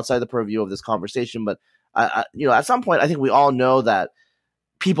this is outside the purview of this conversation, but, at some point, I think we all know that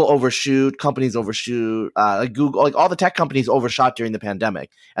people overshoot, companies overshoot, like Google, like all the tech companies overshot during the pandemic,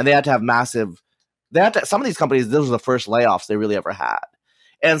 and they had to have some of these companies, those were the first layoffs they really ever had.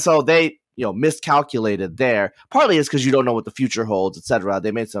 And so they, miscalculated there. Partly it's because you don't know what the future holds, et cetera.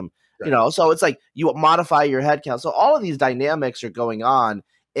 They made some, so it's like you modify your headcount. So all of these dynamics are going on.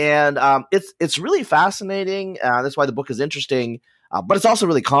 And it's really fascinating. That's why the book is interesting, but it's also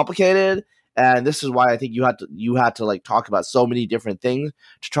really complicated. And this is why I think you had to like talk about so many different things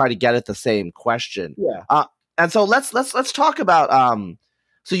to try to get at the same question. Yeah. And so let's talk about.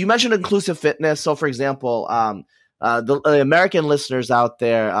 So you mentioned inclusive fitness. So for example, the American listeners out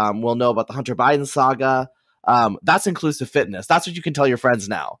there will know about the Hunter Biden saga. That's inclusive fitness. That's what you can tell your friends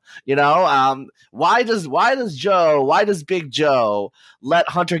now. Why does Big Joe let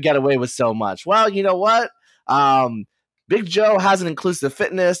Hunter get away with so much? Well, you know what? Big Joe has an inclusive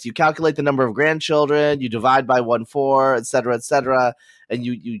fitness. You calculate the number of grandchildren, you divide by 1/4, et cetera, and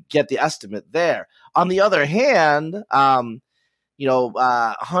you get the estimate there. On the other hand, Hunter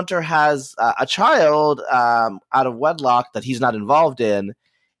has a child out of wedlock that he's not involved in.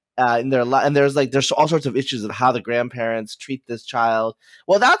 And there's all sorts of issues of how the grandparents treat this child.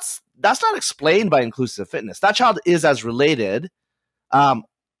 Well, that's not explained by inclusive fitness. That child is as related,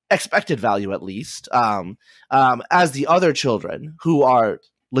 expected value at least, as the other children who are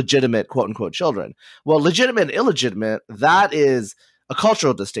legitimate, quote unquote, children. Well, legitimate and illegitimate, that is a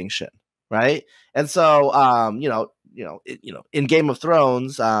cultural distinction, right? And so, in Game of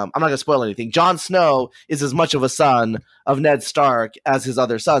Thrones, I'm not going to spoil anything. Jon Snow is as much of a son of Ned Stark as his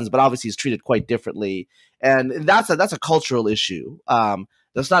other sons, but obviously he's treated quite differently. and that's a cultural issue.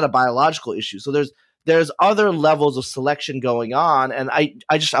 That's not a biological issue. So there's other levels of selection going on, and I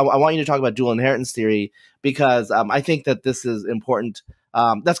want you to talk about dual inheritance theory because I think that this is important.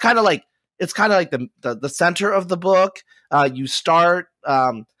 That's kind of like the center of the book. You start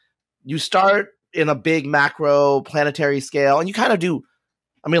in a big macro planetary scale, and you kind of do.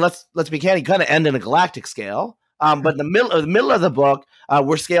 I mean, let's be candid. You kind of end in a galactic scale. But in the middle of the book,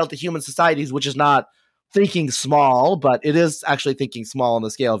 we're scaled to human societies, which is not thinking small, but it is actually thinking small on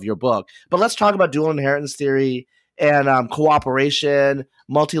the scale of your book. But let's talk about dual inheritance theory and cooperation,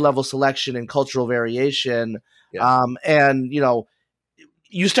 multi-level selection, and cultural variation. Yeah. And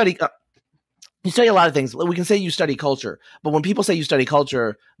you study a lot of things. We can say you study culture, but when people say you study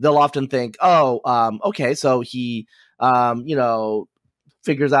culture, they'll often think, okay, so he,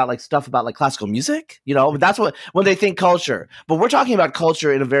 figures out like stuff about like classical music, that's when they think culture. But we're talking about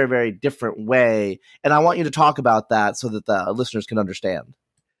culture in a very, very different way. And I want you to talk about that so that the listeners can understand.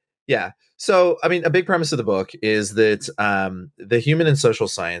 Yeah. So, I mean, a big premise of the book is that the human and social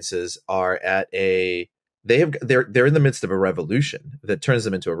sciences are at they're in the midst of a revolution that turns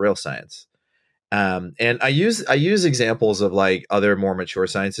them into a real science. And I use examples of like other more mature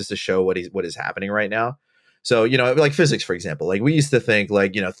sciences to show what is happening right now. So, like physics, for example, like we used to think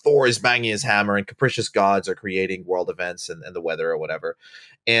like, Thor is banging his hammer and capricious gods are creating world events and the weather or whatever.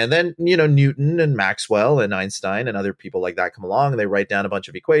 And then, Newton and Maxwell and Einstein and other people like that come along and they write down a bunch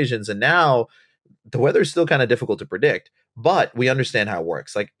of equations. And now the weather is still kind of difficult to predict, but we understand how it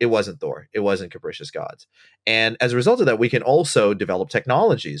works. Like it wasn't Thor, it wasn't capricious gods. And as a result of that, we can also develop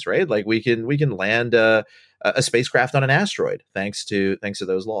technologies, right? Like we can land a spacecraft on an asteroid thanks to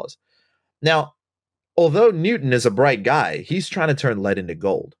those laws. Now, although Newton is a bright guy, he's trying to turn lead into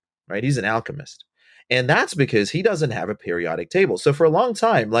gold, right? He's an alchemist. And that's because he doesn't have a periodic table. So for a long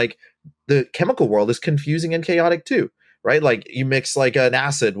time, like the chemical world is confusing and chaotic too, right? Like you mix like an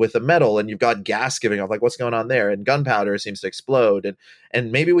acid with a metal and you've got gas giving off, like what's going on there? And gunpowder seems to explode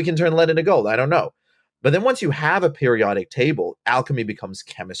and maybe we can turn lead into gold. I don't know. But then once you have a periodic table, alchemy becomes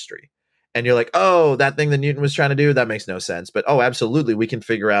chemistry. And you're like, oh, that thing that Newton was trying to do, that makes no sense. But oh, absolutely, we can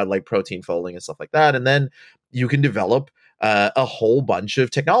figure out like protein folding and stuff like that. And then you can develop a whole bunch of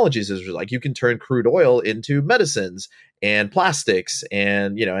technologies. Like you can turn crude oil into medicines and plastics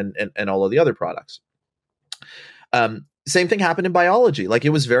and, and all of the other products. Same thing happened in biology. Like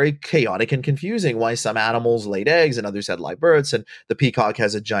it was very chaotic and confusing why some animals laid eggs and others had live births. And the peacock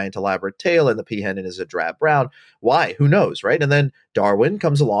has a giant elaborate tail and the peahen is a drab brown. Why? Who knows, right? And then Darwin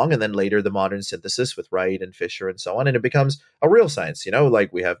comes along and then later the modern synthesis with Wright and Fisher and so on. And it becomes a real science,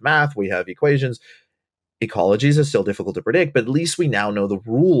 like we have math, we have equations. Ecologies are still difficult to predict, but at least we now know the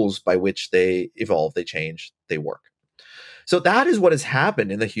rules by which they evolve, they change, they work. So that is what has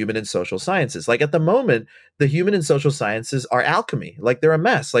happened in the human and social sciences. Like at the moment, the human and social sciences are alchemy. Like they're a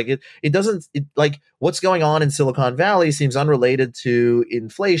mess. Like like what's going on in Silicon Valley seems unrelated to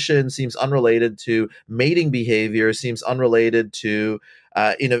inflation, seems unrelated to mating behavior, seems unrelated to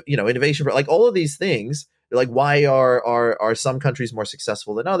innovation. Like all of these things. Like why are some countries more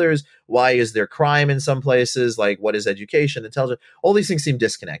successful than others? Why is there crime in some places? Like what is education, intelligence? All these things seem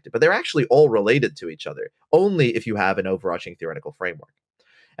disconnected, but they're actually all related to each other, only if you have an overarching theoretical framework.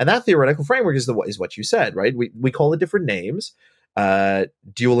 And that theoretical framework is what you said, right? We call it different names,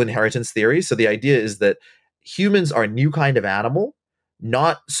 dual inheritance theory. So the idea is that humans are a new kind of animal,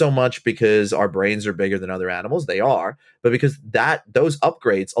 not so much because our brains are bigger than other animals, they are, but because those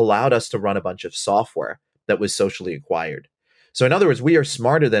upgrades allowed us to run a bunch of software that was socially acquired. So in other words, we are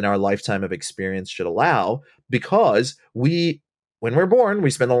smarter than our lifetime of experience should allow because when we're born, we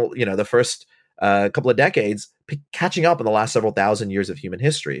spend the first couple of decades catching up in the last several thousand years of human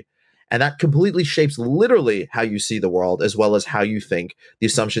history. And that completely shapes literally how you see the world, as well as how you think, the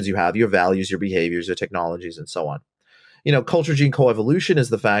assumptions you have, your values, your behaviors, your technologies, and so on. Culture gene coevolution is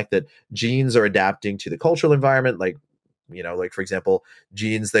the fact that genes are adapting to the cultural environment, like for example,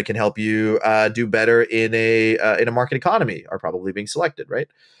 genes that can help you do better in a market economy are probably being selected, right?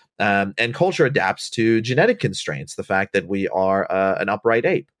 And culture adapts to genetic constraints. The fact that we are an upright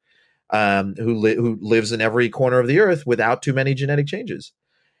ape who lives in every corner of the earth without too many genetic changes,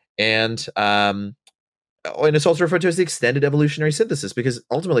 and it's also referred to as the extended evolutionary synthesis because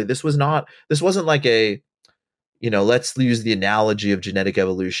ultimately this wasn't like a let's use the analogy of genetic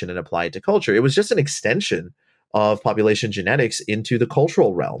evolution and apply it to culture. It was just an extension of population genetics into the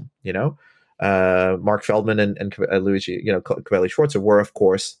cultural realm. Mark Feldman and Luigi, Cavalli-Schwarzer were, of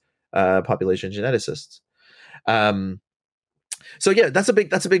course, population geneticists. So yeah, that's a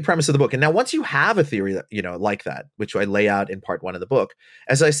big premise of the book. And now once you have a theory that, like that, which I lay out in part 1 of the book,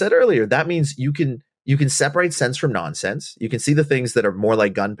 as I said earlier, that means you can You can separate sense from nonsense. You can see the things that are more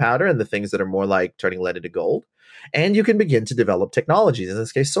like gunpowder and the things that are more like turning lead into gold. And you can begin to develop technologies, in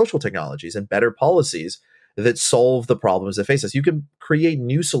this case, social technologies and better policies that solve the problems that face us. You can create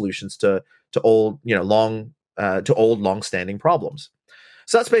new solutions to old, long-standing problems.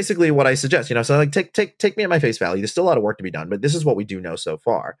 So that's basically what I suggest. So like take me at my face value. There's still a lot of work to be done, but this is what we do know so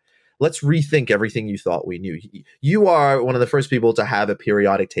far. Let's rethink everything you thought we knew. You are one of the first people to have a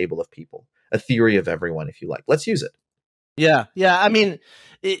periodic table of people, a theory of everyone, if you like. Let's use it. Yeah. I mean,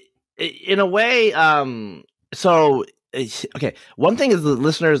 in a way, okay. One thing is the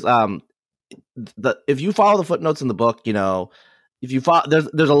listeners, if you follow the footnotes in the book, if you follow,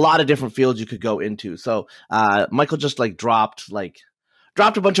 there's a lot of different fields you could go into. So Michael just dropped a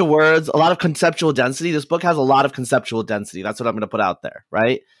bunch of words, a lot of conceptual density. This book has a lot of conceptual density. That's what I'm going to put out there,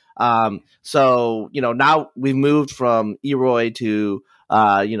 right? So now we've moved from Eroy to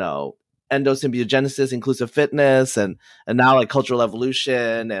endosymbiogenesis, inclusive fitness, and now like cultural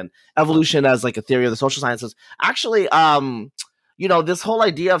evolution and evolution as like a theory of the social sciences. Actually, this whole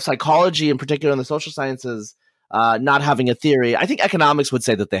idea of psychology, in particular in the social sciences, not having a theory. I think economics would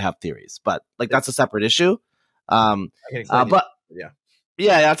say that they have theories, but that's a separate issue. But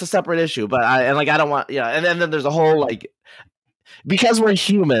yeah, that's a separate issue. But I don't want, and then there's a whole because we're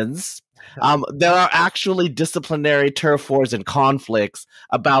humans. There are actually disciplinary turf wars and conflicts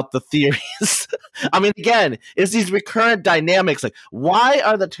about the theories. I mean, again, it's these recurrent dynamics. Like, why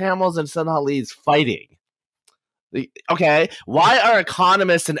are the Tamils and Sinhalese fighting? Okay, why are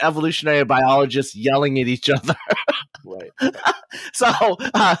economists and evolutionary biologists yelling at each other? Right. So,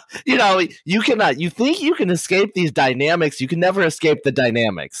 you cannot. You think you can escape these dynamics? You can never escape the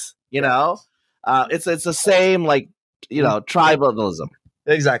dynamics. It's the same tribalism.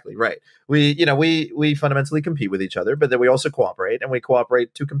 Exactly right. We fundamentally compete with each other, but then we also cooperate, and we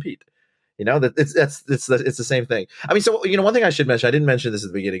cooperate to compete. That it's the same thing. I mean, so one thing I should mention, I didn't mention this at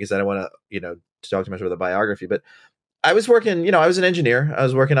the beginning because I don't want to talk too much about the biography, but I was working. I was an engineer. I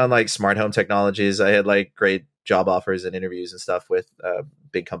was working on smart home technologies. I had great job offers and interviews and stuff with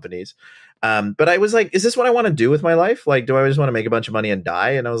big companies. But I was like, is this what I want to do with my life? Do I just want to make a bunch of money and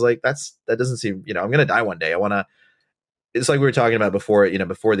die? And I was like, that doesn't seem. I'm going to die one day. I want to. It's like we were talking about before.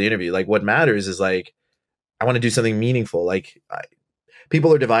 Before the interview. What matters is I want to do something meaningful.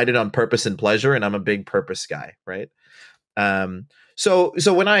 People are divided on purpose and pleasure, and I'm a big purpose guy, right? So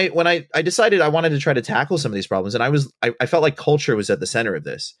when I decided I wanted to try to tackle some of these problems, and I felt like culture was at the center of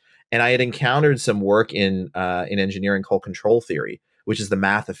this, and I had encountered some work in engineering called control theory, which is the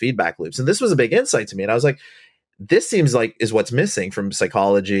math of feedback loops, and this was a big insight to me, and I was like, this seems is what's missing from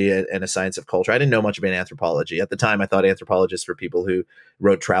psychology and a science of culture. I didn't know much about anthropology at the time. I thought anthropologists were people who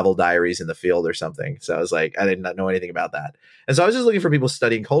wrote travel diaries in the field or something. So I was like, I did not know anything about that. And so I was just looking for people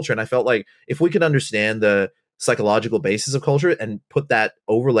studying culture. And I felt like if we could understand the psychological basis of culture and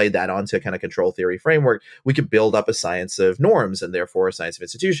overlay that onto a kind of control theory framework, we could build up a science of norms and therefore a science of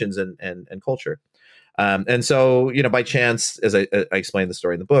institutions and culture. And so, by chance, as I explained the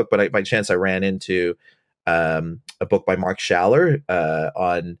story in the book, but by chance I ran into a book by Mark Schaller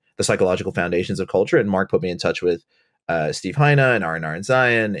on the psychological foundations of culture. And Mark put me in touch with Steve Heine and Aaron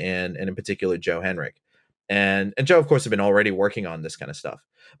Zion and in particular, Joe Henrich. And Joe, of course, had been already working on this kind of stuff.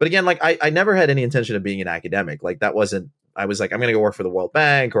 But again, I never had any intention of being an academic. That wasn't, I was like, I'm going to go work for the World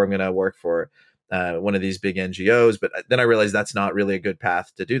Bank or I'm going to work for one of these big NGOs. But then I realized that's not really a good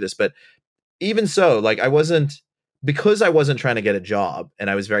path to do this. But even so, because I wasn't trying to get a job and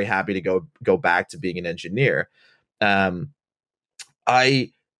I was very happy to go back to being an engineer, I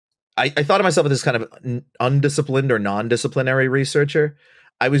thought of myself as this kind of undisciplined or non-disciplinary researcher.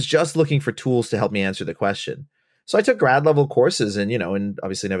 I was just looking for tools to help me answer the question. So I took grad level courses in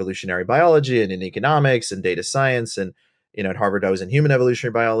obviously in evolutionary biology and in economics and data science. And, at Harvard, I was in human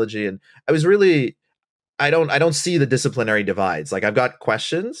evolutionary biology. And I was really, I don't see the disciplinary divides. I've got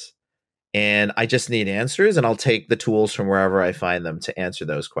questions and I just need answers, and I'll take the tools from wherever I find them to answer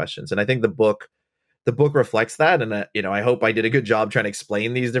those questions. And I think the book reflects that. And I hope I did a good job trying to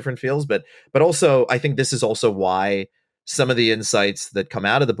explain these different fields. But also, I think this is also why some of the insights that come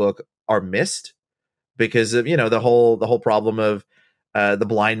out of the book are missed because of the whole problem of the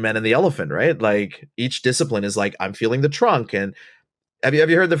blind men and the elephant, right? Each discipline is I'm feeling the trunk. And have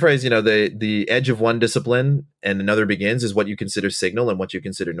you heard the phrase? The edge of one discipline and another begins is what you consider signal and what you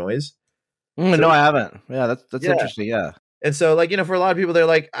consider noise. No, I haven't. Yeah, that's interesting. Yeah. And so, for a lot of people, they're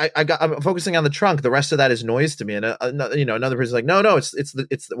like, I'm focusing on the trunk. The rest of that is noise to me. And another person's like, no, it's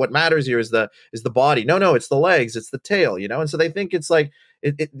what matters here is the body. No, it's the legs, it's the tail. And so they think it's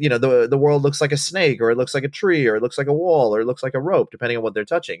the world looks like a snake, or it looks like a tree, or it looks like a wall, or it looks like a rope, depending on what they're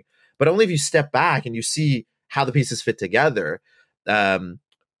touching. But only if you step back and you see how the pieces fit together,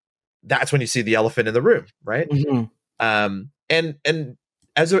 that's when you see the elephant in the room, right? And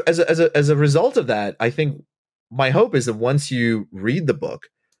as a result of that, I think my hope is that once you read the book,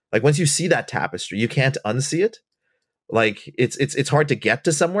 like once you see that tapestry, you can't unsee it. Like it's hard to get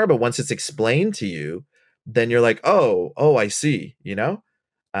to somewhere, but once it's explained to you, then you're like, oh, I see,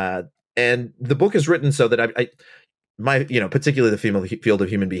 and the book is written so that particularly the field of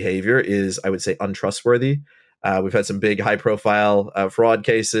human behavior is, I would say, untrustworthy. We've had some big high profile fraud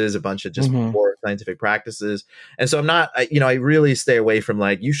cases, a bunch of just poor scientific practices. And so I really stay away from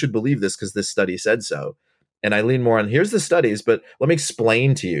like, you should believe this because this study said so. And I lean more on, here's the studies, but let me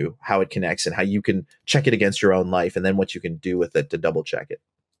explain to you how it connects and how you can check it against your own life, and then what you can do with it to double check it.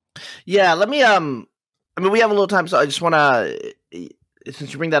 Yeah, let me, we have a little time, so I just want to,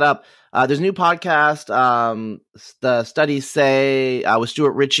 since you bring that up, there's a new podcast, the Studies Say, with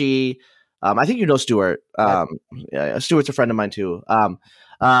Stuart Ritchie. I think you know Stuart. Yeah, Stuart's a friend of mine too. And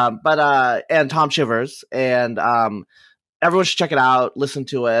Tom Shivers, and everyone should check it out, listen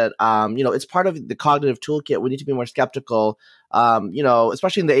to it. It's part of the cognitive toolkit. We need to be more skeptical,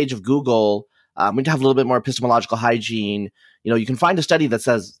 especially in the age of Google. We need to have a little bit more epistemological hygiene. You can find a study that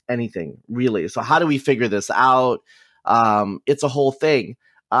says anything, really. So how do we figure this out? It's a whole thing.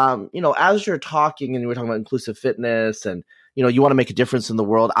 As you're talking and you were talking about inclusive fitness and, you want to make a difference in the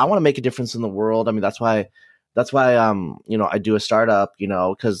world. I want to make a difference in the world. I mean, that's why I do a startup,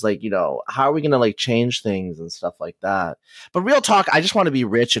 because how are we going to change things and stuff like that? But real talk, I just want to be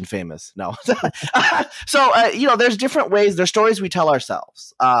rich and famous. No. So, there's different ways, there's stories we tell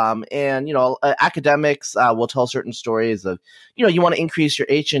ourselves. Academics will tell certain stories of, you want to increase your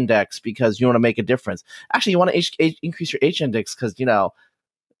H index because you want to make a difference. Actually, you want to increase your H index because,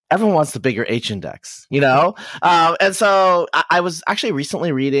 everyone wants the bigger H index, and so I was actually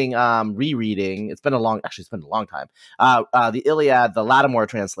recently rereading. It's been a long time. The Iliad, the Lattimore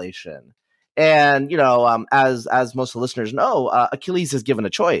translation, and as most of the listeners know, Achilles is given a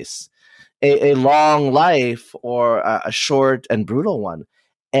choice: a long life or a short and brutal one,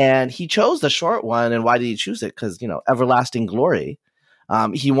 and he chose the short one. And why did he choose it? Because everlasting glory.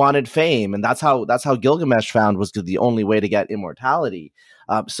 He wanted fame, and that's how Gilgamesh found was the only way to get immortality.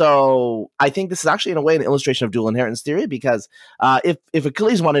 So I think this is actually in a way an illustration of dual inheritance theory, because if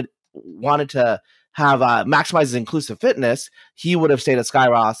Achilles wanted to have maximize his inclusive fitness, he would have stayed at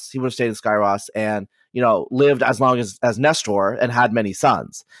Skyros. And lived as long as Nestor and had many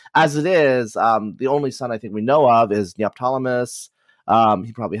sons. As it is, the only son I think we know of is Neoptolemus.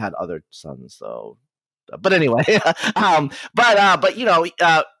 He probably had other sons though. But anyway, from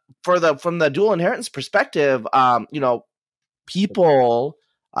the dual inheritance perspective, people,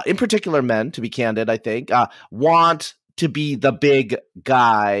 in particular men, to be candid, I think, want to be the big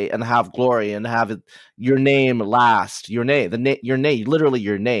guy and have glory and have your name last. Your name, literally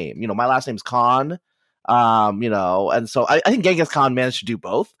your name. My last name's Khan. And so I think Genghis Khan managed to do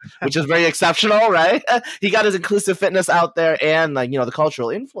both, which is very exceptional, right? He got his inclusive fitness out there and the cultural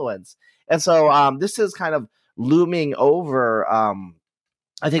influence. And so this is kind of looming over,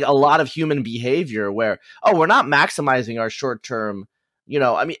 I think, a lot of human behavior where, we're not maximizing our short-term,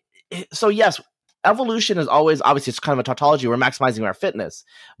 so yes, evolution is always, obviously it's kind of a tautology, we're maximizing our fitness,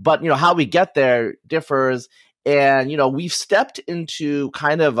 but how we get there differs. And, we've stepped into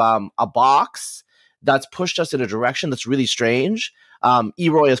kind of a box that's pushed us in a direction that's really strange.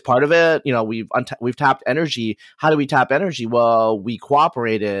 Eroy is part of it. We've tapped energy. How do we tap energy? Well, we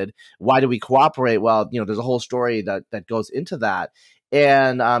cooperated. Why do we cooperate? Well, there's a whole story that goes into that.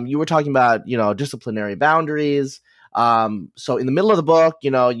 And you were talking about, disciplinary boundaries. So in the middle of the book,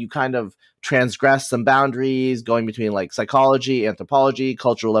 you kind of transgress some boundaries going between like psychology, anthropology,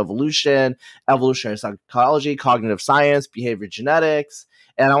 cultural evolution, evolutionary psychology, cognitive science, behavior genetics.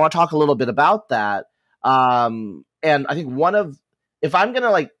 And I want to talk a little bit about that. And I think if I'm going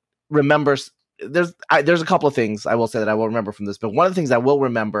to remember, there's a couple of things I will say that I will remember from this, but one of the things I will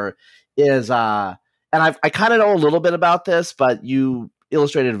remember is, and I kind of know a little bit about this, but you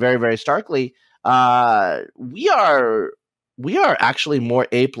illustrated very, very starkly. We are actually more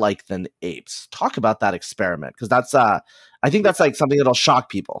ape-like than apes. Talk about that experiment, because that's, I think that's something that'll shock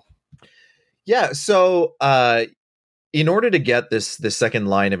people. Yeah. So, in order to get this second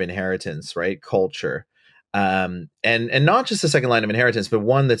line of inheritance, right, culture, and not just the second line of inheritance, but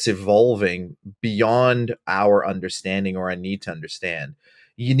one that's evolving beyond our understanding or our need to understand,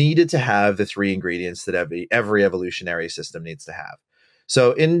 you needed to have the three ingredients that every evolutionary system needs to have.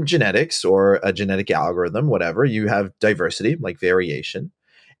 So in genetics or a genetic algorithm, whatever, you have diversity, like variation,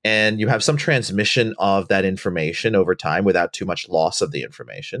 and you have some transmission of that information over time without too much loss of the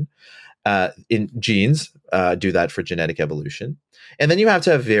information. In genes, do that for genetic evolution, and then you have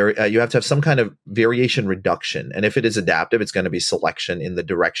to have some kind of variation reduction. And if it is adaptive, it's going to be selection in the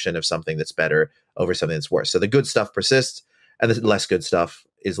direction of something that's better over something that's worse. So the good stuff persists, and the less good stuff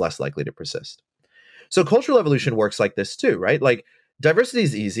is less likely to persist. So cultural evolution works like this too, right? Like diversity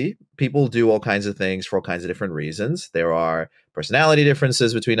is easy. People do all kinds of things for all kinds of different reasons. There are personality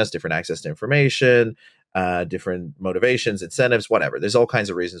differences between us, different access to information, different motivations, incentives, whatever. There's all kinds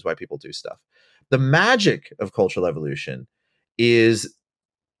of reasons why people do stuff. The magic of cultural evolution is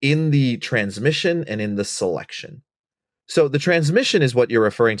in the transmission and in the selection. So the transmission is what you're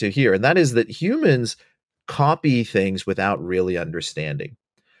referring to here, and that is that humans copy things without really understanding.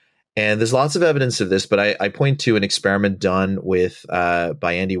 And there's lots of evidence of this, but I point to an experiment done with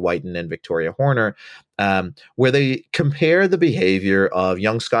by Andy Whiten and Victoria Horner, where they compare the behavior of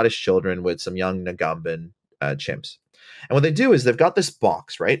young Scottish children with some young Nagamban chimps. And what they do is they've got this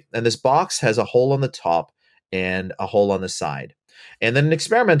box, right? And this box has a hole on the top and a hole on the side. And then an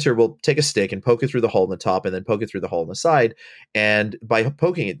experimenter will take a stick and poke it through the hole in the top and then poke it through the hole in the side. And by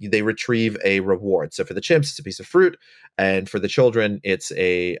poking it, they retrieve a reward. So for the chimps, it's a piece of fruit. And for the children, it's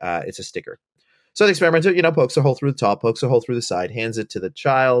a sticker. So the experimenter, pokes a hole through the top, pokes a hole through the side, hands it to the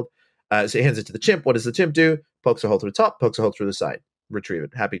child. So he hands it to the chimp. What does the chimp do? Pokes a hole through the top, pokes a hole through the side. Retrieve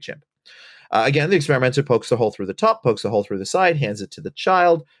it. Happy chimp. Again, the experimenter pokes a hole through the top, pokes a hole through the side, hands it to the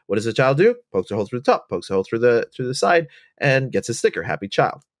child. What does the child do? Pokes a hole through the top, pokes a hole through the side, and gets a sticker. Happy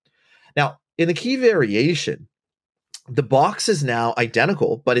child. Now, in the key variation, the box is now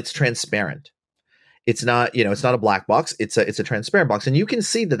identical, but it's transparent. It's not, it's not a black box. It's a transparent box, and you can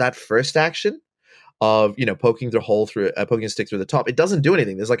see that first action of poking a stick through the top, it doesn't do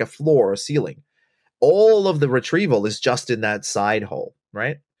anything. There's like a floor or a ceiling. All of the retrieval is just in that side hole,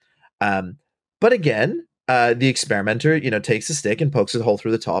 right? But again, the experimenter, takes a stick and pokes a hole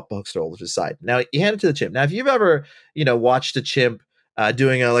through the top, pokes a hole through the side. Now you hand it to the chimp. Now, if you've ever, watched a chimp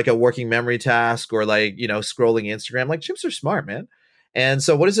doing a working memory task or scrolling Instagram, chimps are smart, man. And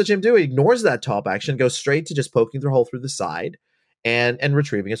so what does the chimp do? He ignores that top action, goes straight to just poking the hole through the side and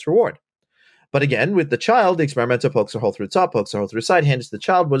retrieving its reward. But again, with the child, the experimenter pokes a hole through the top, pokes a hole through the side, hands it to the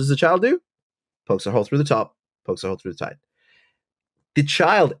child. What does the child do? Pokes a hole through the top, pokes a hole through the side. The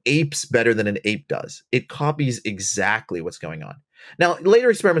child apes better than an ape does. It copies exactly what's going on. Now, later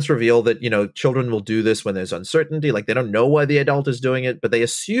experiments reveal that, children will do this when there's uncertainty. Like they don't know why the adult is doing it, but they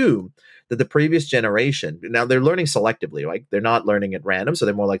assume that the previous generation, now they're learning selectively, right? They're not learning at random. So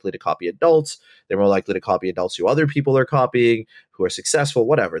they're more likely to copy adults. They're more likely to copy adults who other people are copying, who are successful,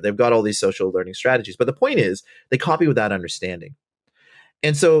 whatever. They've got all these social learning strategies. But the point is they copy without understanding.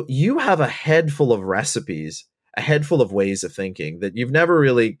 And so you have a head full of recipes, a head full of ways of thinking that you've never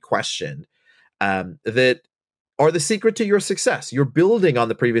really questioned, that are the secret to your success. You're building on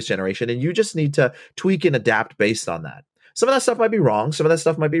the previous generation, and you just need to tweak and adapt based on that. Some of that stuff might be wrong. Some of that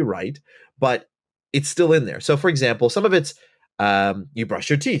stuff might be right, but it's still in there. So, for example, some of it's you brush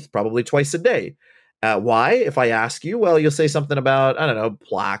your teeth probably twice a day. Why? If I ask you, well, you'll say something about, I don't know,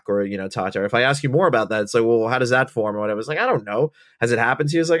 plaque or, tartar. If I ask you more about that, it's like, well, how does that form or whatever? It's like, I don't know. Has it happened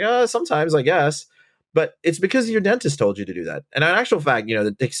to you? It's like, sometimes, I guess. But it's because your dentist told you to do that. And in actual fact,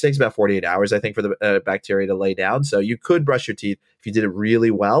 it takes about 48 hours, I think, for the bacteria to lay down. So you could brush your teeth if you did it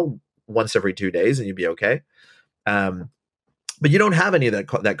really well once every 2 days and you'd be okay. But you don't have any of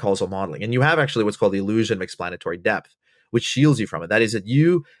that causal modeling. And you have actually what's called the illusion of explanatory depth, which shields you from it. That is that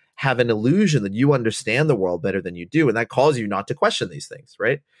you have an illusion that you understand the world better than you do. And that causes you not to question these things,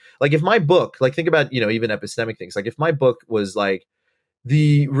 right? Like if my book, think about, even epistemic things. Like if my book was like,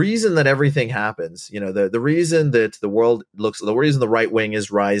 the reason that everything happens, the reason that the world the reason the right wing is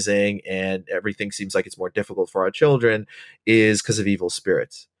rising and everything seems like it's more difficult for our children is because of evil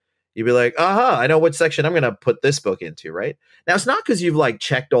spirits. You'd be like, I know what section I'm going to put this book into, right? Now, it's not because you've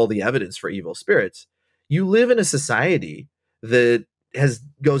checked all the evidence for evil spirits. You live in a society that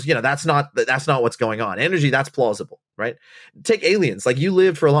goes, that's not what's going on. Energy, that's plausible, right? Take aliens. You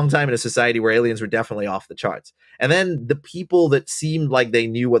lived for a long time in a society where aliens were definitely off the charts. And then the people that seemed like they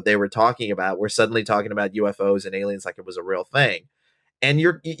knew what they were talking about were suddenly talking about UFOs and aliens like it was a real thing. And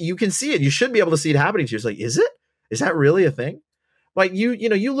you can see it. You should be able to see it happening to you. It's like, is it? Is that really a thing?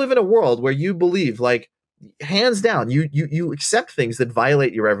 You live in a world where you believe, hands down, you accept things that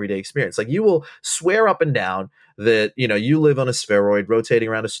violate your everyday experience. You will swear up and down that, you live on a spheroid rotating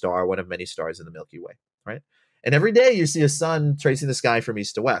around a star, one of many stars in the Milky Way, right? And every day you see a sun tracing the sky from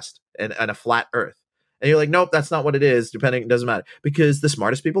east to west and a flat earth. And you're like, nope, that's not what it is. It doesn't matter. Because the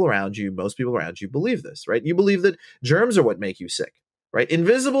smartest people around you, most people around you believe this, right? You believe that germs are what make you sick, right?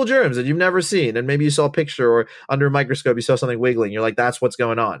 Invisible germs that you've never seen. And maybe you saw a picture or under a microscope, you saw something wiggling. You're like, that's what's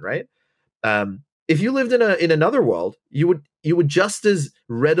going on, right? If you lived in another world, you would just as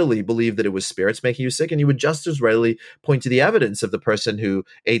readily believe that it was spirits making you sick, and you would just as readily point to the evidence of the person who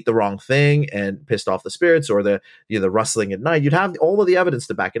ate the wrong thing and pissed off the spirits, or the rustling at night. You'd have all of the evidence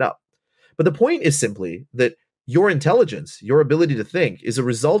to back it up. But the point is simply that your intelligence, your ability to think, is a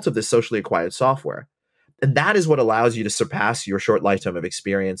result of this socially acquired software. And that is what allows you to surpass your short lifetime of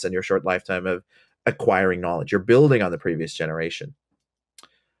experience and your short lifetime of acquiring knowledge. You're building on the previous generation.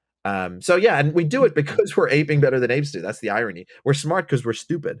 So yeah, and we do it because we're aping better than apes do. That's the irony. We're smart because we're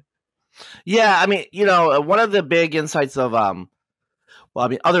stupid. Yeah, I mean, one of the big insights of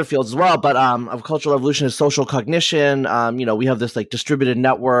other fields as well, but of cultural evolution is social cognition. We have this like distributed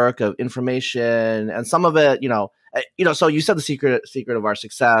network of information, and some of it, so you said the secret of our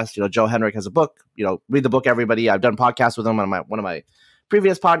success. Joe Henrik has a book. Read the book, everybody. I've done podcasts with him on one of my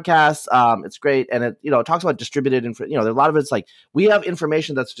previous podcasts. It's great, and it talks about distributed a lot of it's like we have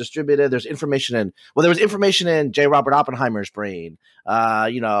information that's distributed. There's information there was information in J. Robert Oppenheimer's brain,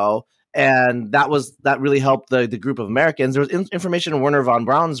 and that really helped the group of Americans. There was information in Werner von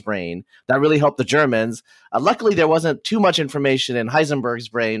Braun's brain that really helped the Germans. Luckily, there wasn't too much information in Heisenberg's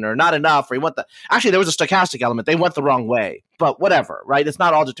brain, or not enough. Or actually, there was a stochastic element. They went the wrong way, but whatever, right? It's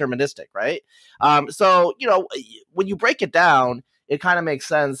not all deterministic, right? So when you break it down, it kind of makes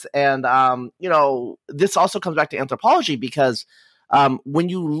sense. And, this also comes back to anthropology, because when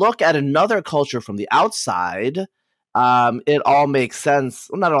you look at another culture from the outside, it all makes sense.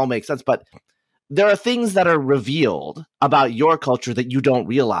 Well, not all makes sense, but there are things that are revealed about your culture that you don't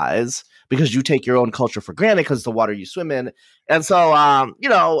realize because you take your own culture for granted because it's the water you swim in. And so,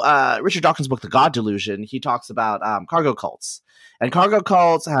 Richard Dawkins' book, The God Delusion, he talks about cargo cults. And cargo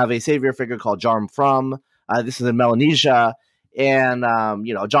cults have a savior figure called John Frum. This is in Melanesia. And,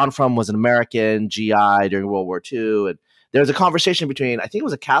 John Frum was an American GI during World War II. And there was a conversation between, I think it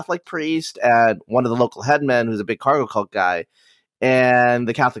was a Catholic priest and one of the local headmen who's a big cargo cult guy. And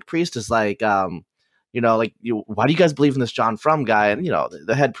the Catholic priest is like, why do you guys believe in this John Frum guy? And,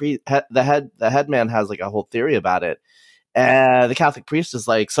 the headman has like a whole theory about it. And the Catholic priest is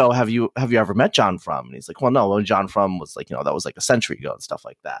like, so have you ever met John Frum? And he's like, well, no, John Frum was like, that was like a century ago and stuff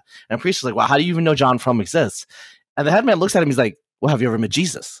like that. And the priest is like, well, how do you even know John Frum exists? And the headman looks at him. He's like, well, have you ever met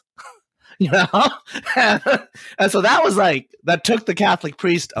Jesus? And so that was like, that took the Catholic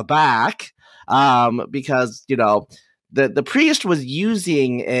priest aback, because, the priest was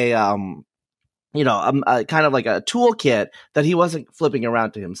using a kind of like a toolkit that he wasn't flipping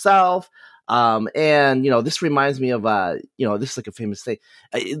around to himself. This reminds me of, this is like a famous thing.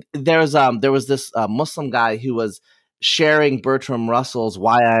 There was this Muslim guy who was sharing Bertrand Russell's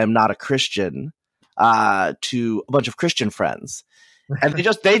Why I Am Not a Christian to a bunch of Christian friends. And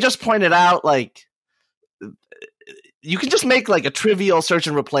they just pointed out, like, you can just make like a trivial search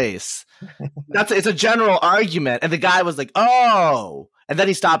and replace. It's a general argument. And the guy was like, oh, and then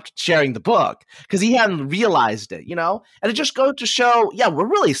he stopped sharing the book because he hadn't realized it, and it just goes to show, yeah, we're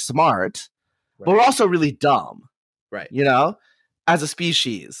really smart, right, but we're also really dumb, right? As a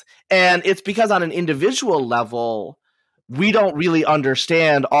species. And it's because on an individual level, we don't really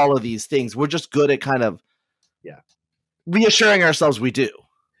understand all of these things. We're just good at kind of reassuring ourselves we do.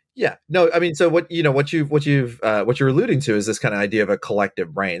 Yeah, no, I mean, so what you're alluding to is this kind of idea of a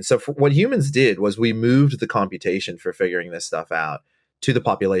collective brain. So what humans did was we moved the computation for figuring this stuff out to the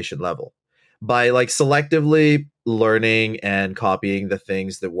population level by like selectively learning and copying the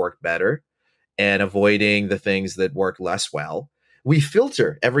things that work better and avoiding the things that work less well. We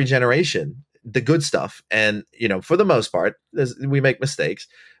filter every generation the good stuff, and for the most part, we make mistakes.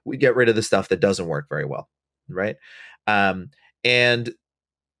 We get rid of the stuff that doesn't work very well, right? And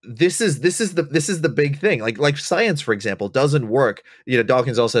this is the big thing. Like science, for example, doesn't work.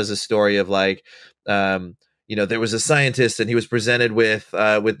 Dawkins also has a story of like, there was a scientist and he was presented with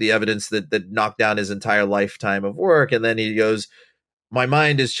the evidence that knocked down his entire lifetime of work, and then he goes, my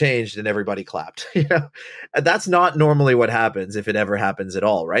mind has changed, and everybody clapped. That's not normally what happens, if it ever happens at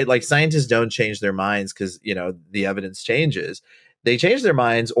all, right? Like scientists don't change their minds because the evidence changes. They change their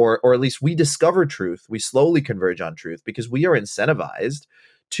minds, or at least we discover truth. We slowly converge on truth because we are incentivized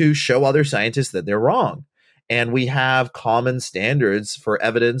to show other scientists that they're wrong. And we have common standards for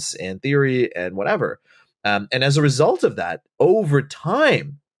evidence and theory and whatever. And as a result of that, over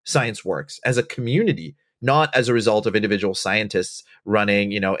time, science works as a community, not as a result of individual scientists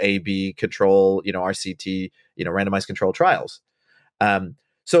running, A/B control, RCT, randomized control trials.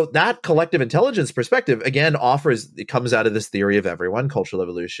 So that collective intelligence perspective, again, it comes out of this theory of everyone, cultural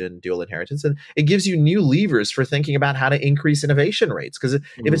evolution, dual inheritance, and it gives you new levers for thinking about how to increase innovation rates. Because if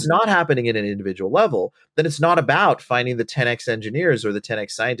it's not happening at an individual level, then it's not about finding the 10x engineers or the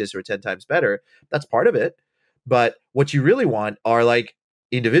 10x scientists who are 10 times better. That's part of it. But what you really want are like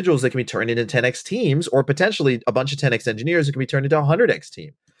individuals that can be turned into 10x teams, or potentially a bunch of 10x engineers that can be turned into a 100x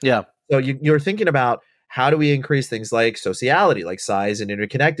team. Yeah. So you're thinking about, how do we increase things like sociality, like size and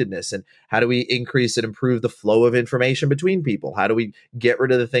interconnectedness? And how do we increase and improve the flow of information between people? How do we get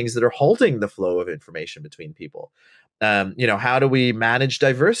rid of the things that are halting the flow of information between people? How do we manage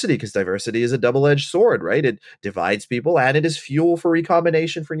diversity? Because diversity is a double-edged sword, right? It divides people and it is fuel for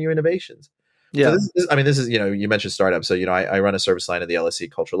recombination for new innovations. Yeah. So this is, you mentioned startups. So, I run a service line at the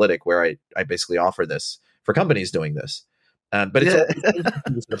LSE Culturalytic where I basically offer this for companies doing this. But it's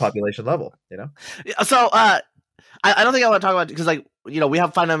at the population level, So I don't think I want to talk about, because we have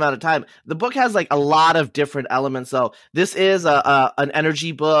a finite amount of time. The book has like a lot of different elements. So this is an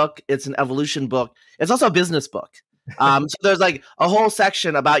energy book. It's an evolution book. It's also a business book. So there's like a whole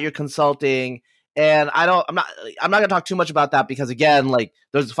section about your consulting. And I'm not going to talk too much about that because, again, like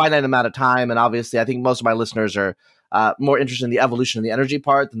there's a finite amount of time. And obviously, I think most of my listeners are more interested in the evolution and the energy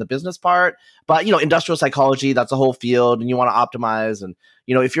part than the business part. But, industrial psychology, that's a whole field, and you want to optimize. And,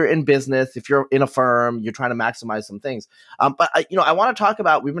 if you're in business, if you're in a firm, you're trying to maximize some things. But I want to talk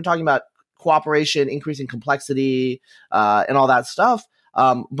about, we've been talking about cooperation, increasing complexity, and all that stuff.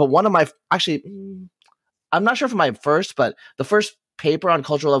 But one of I'm not sure if my first, but the first paper on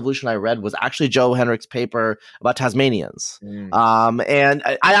cultural evolution I read was actually Joe Henrich's paper about Tasmanians. And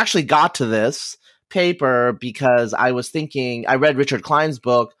I actually got to this paper because I read Richard Klein's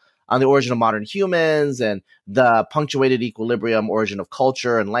book on the origin of modern humans and the punctuated equilibrium, origin of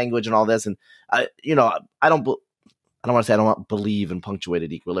culture and language and all this. And I don't want to say I don't believe in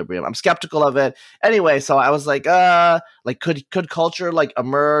punctuated equilibrium. I'm skeptical of it. Anyway, so I was like, could culture like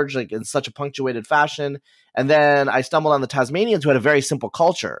emerge like in such a punctuated fashion? And then I stumbled on the Tasmanians, who had a very simple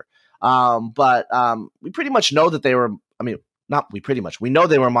culture. But we pretty much know that they were, we know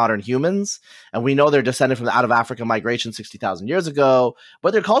they were modern humans, and we know they're descended from the out of Africa migration 60,000 years ago.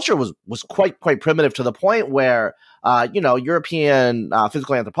 But their culture was quite primitive, to the point where, European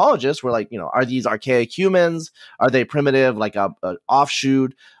physical anthropologists were like, are these archaic humans? Are they primitive, like an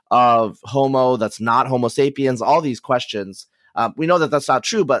offshoot of Homo that's not Homo sapiens? All these questions. We know that that's not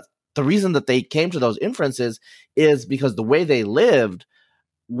true, but the reason that they came to those inferences is because the way they lived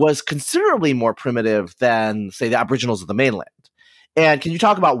was considerably more primitive than, say, the Aboriginals of the mainland. And can you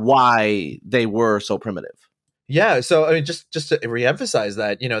talk about why they were so primitive? Yeah. So, just to reemphasize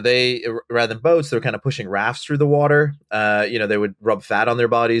that, they, rather than boats, they were kind of pushing rafts through the water. They would rub fat on their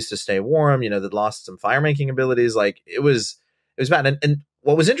bodies to stay warm. They'd lost some fire making abilities. Like it was bad. And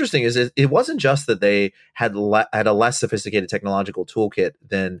what was interesting is it wasn't just that they had a less sophisticated technological toolkit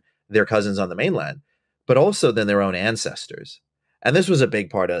than their cousins on the mainland, but also than their own ancestors. And this was a big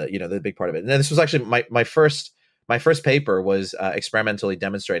part of, the big part of it. And this was actually my first paper was experimentally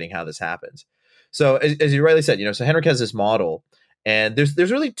demonstrating how this happens. So as you rightly said, so Henrich has this model, and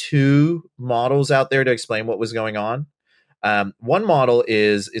there's really two models out there to explain what was going on. One model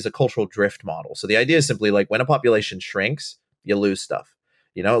is a cultural drift model. So the idea is simply like when a population shrinks, you lose stuff.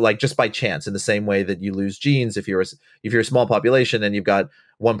 Like just by chance, in the same way that you lose genes if you're a small population and you've got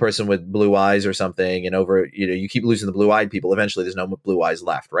one person with blue eyes or something, and you keep losing the blue-eyed people. Eventually, there's no blue eyes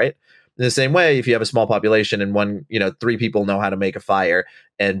left, right? In the same way, if you have a small population and 3 people know how to make a fire,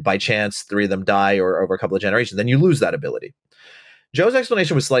 and by chance 3 of them die or over a couple of generations, then you lose that ability. Joe's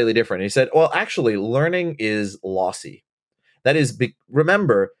explanation was slightly different. He said, well, actually, learning is lossy. That is,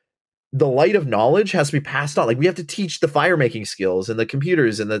 remember, the light of knowledge has to be passed on. Like we have to teach the fire making skills and the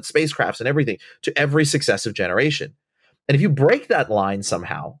computers and the spacecrafts and everything to every successive generation. And if you break that line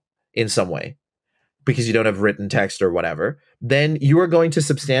somehow in some way, because you don't have written text or whatever, then you are going to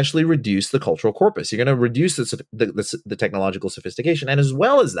substantially reduce the cultural corpus. You're going to reduce the technological sophistication. And as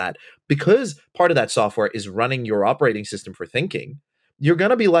well as that, because part of that software is running your operating system for thinking, you're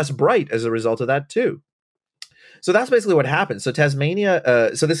going to be less bright as a result of that too. So that's basically what happens. So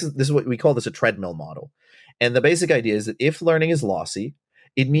Tasmania, so this is what we call this a treadmill model. And the basic idea is that if learning is lossy,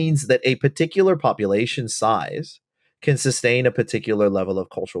 it means that a particular population size can sustain a particular level of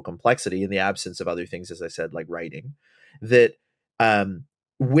cultural complexity in the absence of other things, as I said, like writing, that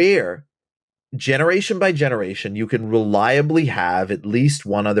where generation by generation, you can reliably have at least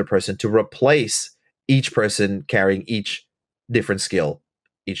one other person to replace each person carrying each different skill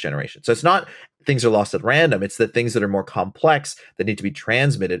each generation. So it's not things are lost at random. It's that things that are more complex that need to be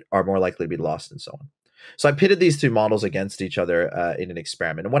transmitted are more likely to be lost and so on. So I pitted these two models against each other in an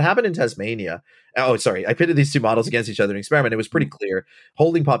experiment. And what happened in Tasmania, I pitted these two models against each other in an experiment. It was pretty clear.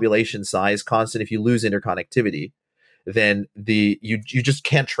 Holding population size constant, if you lose interconnectivity, then you just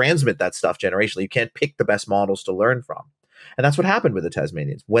can't transmit that stuff generationally. You can't pick the best models to learn from. And that's what happened with the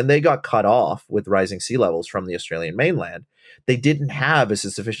Tasmanians. When they got cut off with rising sea levels from the Australian mainland, they didn't have a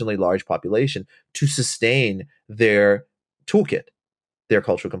sufficiently large population to sustain their toolkit, their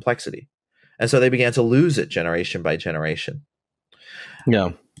cultural complexity. And so they began to lose it generation by generation.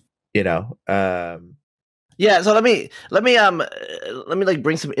 Yeah. Yeah, so let me like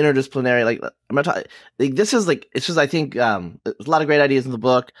bring some interdisciplinary, like I'm gonna talk, like this is like, it's just, I think there's a lot of great ideas in the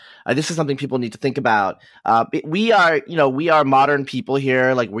book. This is something people need to think about. We are modern people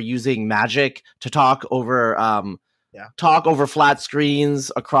here. Like, we're using magic to talk over flat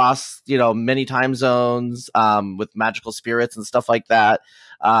screens across many time zones with magical spirits and stuff like that.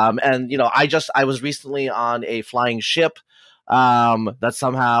 And I was recently on a flying ship that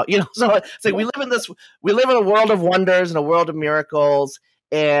somehow, so it's like we live in a world of wonders and a world of miracles.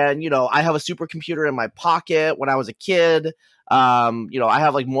 And, I have a supercomputer in my pocket when I was a kid. I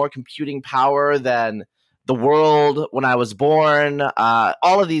have like more computing power than the world when I was born.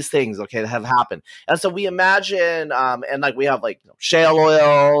 All of these things, that have happened. And so we imagine, and like we have like shale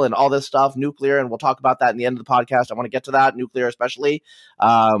oil and all this stuff, nuclear, and we'll talk about that in the end of the podcast. I want to get to that, nuclear especially.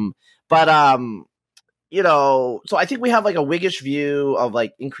 So I think we have like a Whiggish view of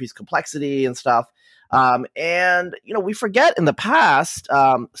like increased complexity and stuff. And we forget in the past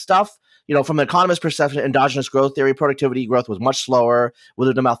stuff, from an economist perspective, endogenous growth theory, productivity growth was much slower. We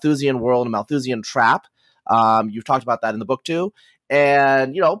lived in a Malthusian world, a Malthusian trap. You've talked about that in the book too.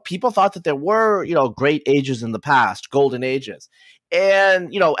 And, people thought that there were, great ages in the past, golden ages.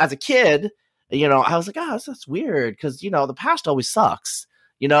 And, as a kid, I was like, that's weird because, the past always sucks,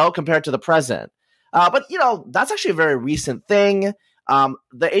 compared to the present. But that's actually a very recent thing.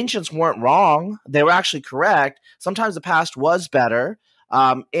 The ancients weren't wrong. They were actually correct. Sometimes the past was better.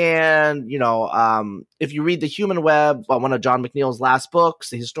 If you read The Human Web, one of John McNeill's last books,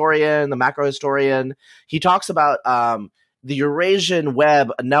 the historian, the macro historian, he talks about the Eurasian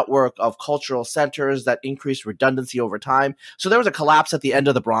web, a network of cultural centers that increased redundancy over time. So there was a collapse at the end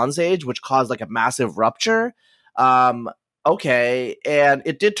of the Bronze Age, which caused like a massive rupture. Okay, and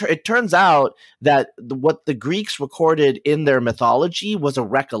it turns out that what the Greeks recorded in their mythology was a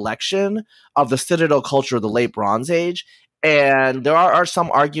recollection of the citadel culture of the late Bronze Age. And there are some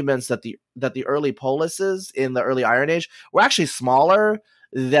arguments that the early polises in the early Iron Age were actually smaller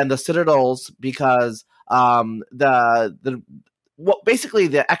than the citadels because basically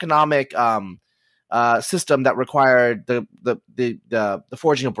the economic system that required the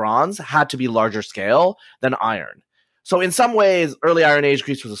forging of bronze had to be larger scale than iron. So in some ways, early Iron Age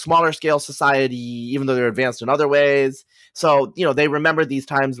Greece was a smaller scale society, even though they're advanced in other ways. So, they remember these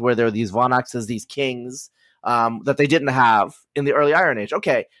times where there were these Vonaxes, these kings, that they didn't have in the early Iron Age.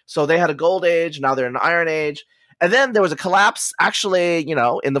 Okay, so they had a gold age, now they're in an Iron Age. And then there was a collapse, actually,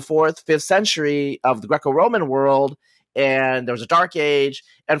 in the 4th, 5th century of the Greco-Roman world, and there was a dark age.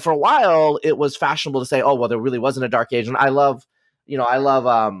 And for a while, it was fashionable to say, oh, well, there really wasn't a dark age. And I love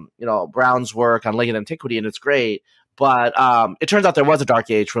Brown's work on late antiquity, and it's great. But it turns out there was a dark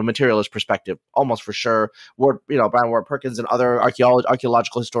age from a materialist perspective, almost for sure. Brian Ward Perkins and other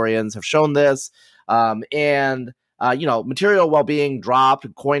archaeological historians have shown this. Material well-being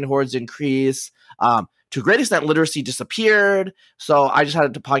dropped, coin hoards increase. To a great extent, literacy disappeared. So I just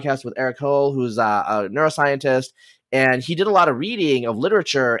had a podcast with Eric Hull, who's a neuroscientist, and he did a lot of reading of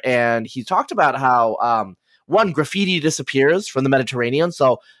literature, and he talked about how one, graffiti disappears from the Mediterranean.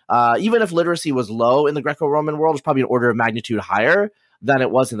 So even if literacy was low in the Greco-Roman world, it's probably an order of magnitude higher than it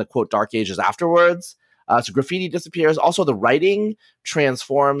was in the, quote, dark ages afterwards. So graffiti disappears. Also, the writing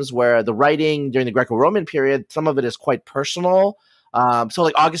transforms, where the writing during the Greco-Roman period, some of it is quite personal. So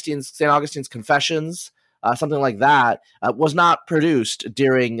like St. Augustine's Confessions, something like that, was not produced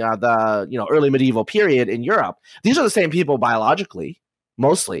during the early medieval period in Europe. These are the same people biologically,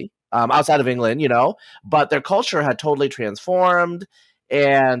 mostly. Outside of England, but their culture had totally transformed.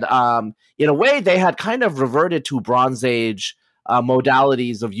 And in a way, they had kind of reverted to Bronze Age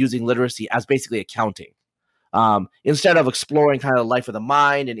modalities of using literacy as basically accounting. Instead of exploring kind of the life of the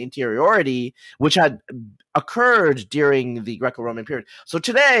mind and interiority, which had occurred during the Greco-Roman period. So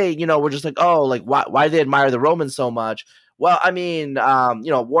today, we're just like, oh, like why do they admire the Romans so much? Well, I mean,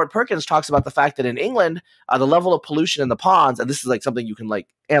 Ward Perkins talks about the fact that in England, the level of pollution in the ponds, and this is like something you can like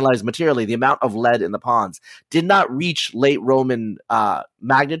analyze materially, the amount of lead in the ponds did not reach late Roman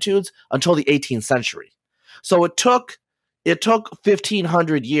magnitudes until the 18th century. So it took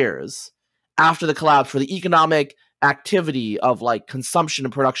 1,500 years after the collapse for the economic activity of like consumption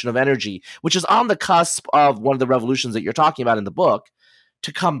and production of energy, which is on the cusp of one of the revolutions that you're talking about in the book,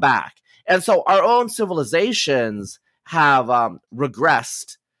 to come back. And so our own civilizations have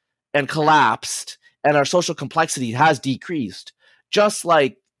regressed and collapsed, and our social complexity has decreased, just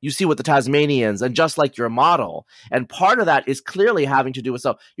like you see with the Tasmanians and just like your model. And part of that is clearly having to do with,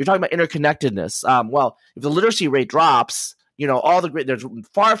 so you're talking about interconnectedness. Well, if the literacy rate drops, you know, there's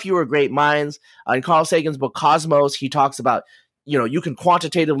far fewer great minds. In Carl Sagan's book Cosmos, he talks about, you know, you can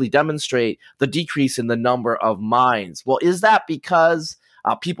quantitatively demonstrate the decrease in the number of minds. Well, is that because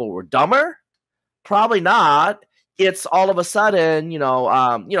people were dumber? Probably not. It's all of a sudden,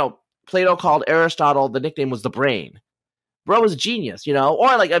 Plato called Aristotle, the nickname was the brain. Bro was a genius, you know?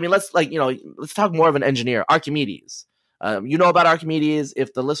 Or let's talk more of an engineer, Archimedes. You know about Archimedes.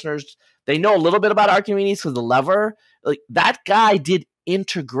 If the listeners, they know a little bit about Archimedes because the lever, like that guy did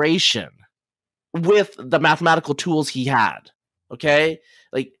integration with the mathematical tools he had. Okay?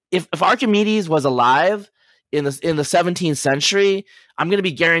 Like if Archimedes was alive in the 17th century, I'm going to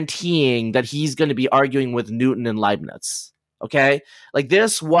be guaranteeing that he's going to be arguing with Newton and Leibniz. Okay? Like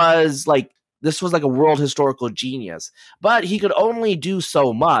this was like a world historical genius, but he could only do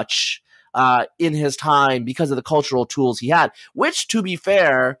so much in his time because of the cultural tools he had, which, to be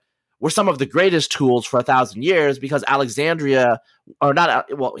fair, were some of the greatest tools for 1,000 years, because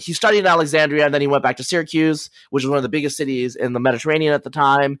he studied in Alexandria and then he went back to Syracuse, which was one of the biggest cities in the Mediterranean at the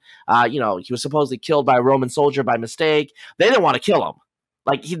time. He was supposedly killed by a Roman soldier by mistake. They didn't want to kill him.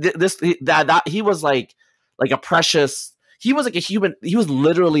 Like he was like a precious. He was like a human. He was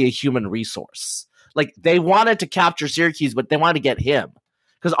literally a human resource. Like they wanted to capture Syracuse, but they wanted to get him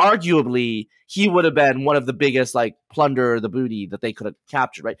because arguably he would have been one of the biggest like plunder the booty that they could have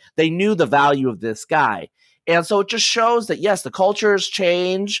captured. Right? They knew the value of this guy, and so it just shows that yes, the cultures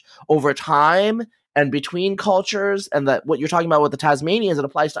change over time and between cultures, and that what you're talking about with the Tasmanians, it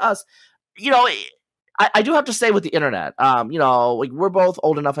applies to us. You know. I do have to say with the internet, like we're both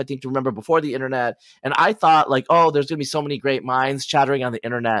old enough, I think, to remember before the internet. And I thought like, oh, there's going to be so many great minds chattering on the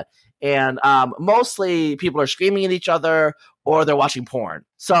internet. And mostly people are screaming at each other or they're watching porn.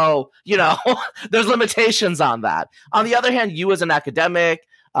 So, there's limitations on that. On the other hand, you as an academic,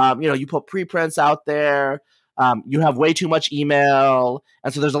 you put preprints out there. You have way too much email.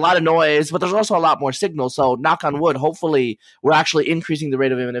 And so there's a lot of noise, but there's also a lot more signal. So knock on wood, hopefully we're actually increasing the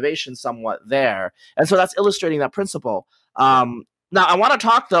rate of innovation somewhat there. And so that's illustrating that principle. Now I want to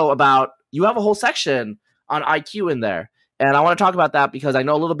talk though about, you have a whole section on IQ in there. And I want to talk about that because I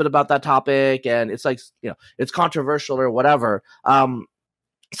know a little bit about that topic and it's like, it's controversial or whatever.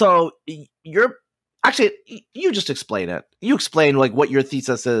 So actually, you just explain it. You explain like what your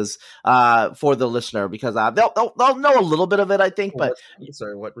thesis is for the listener, because they'll know a little bit of it, I think. But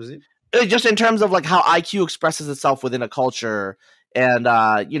sorry, what was it? Just in terms of like how IQ expresses itself within a culture, and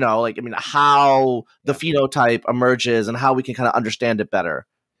how the phenotype emerges and how we can kind of understand it better.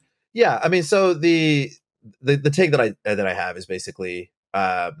 Yeah, I mean, so the take that I have is basically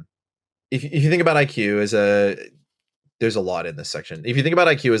if you think about IQ there's a lot in this section. If you think about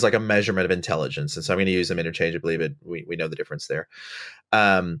IQ as like a measurement of intelligence, and so I'm going to use them interchangeably, but we know the difference there.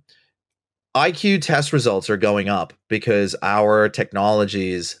 IQ test results are going up because our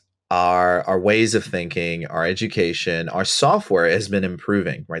technologies, our ways of thinking, our education, our software has been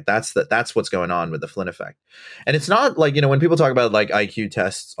improving, right? That's what's going on with the Flynn effect. And it's not like, when people talk about like IQ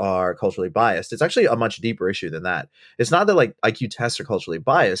tests are culturally biased, it's actually a much deeper issue than that. It's not that like IQ tests are culturally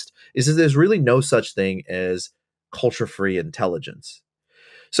biased, it's that there's really no such thing as culture-free intelligence.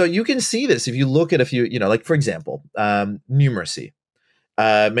 So you can see this if you look at a few, like for example, numeracy.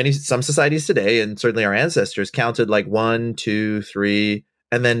 Some societies today, and certainly our ancestors, counted like 1, 2, 3,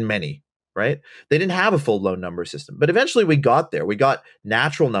 and then many, right? They didn't have a full-blown number system, but eventually we got there. We got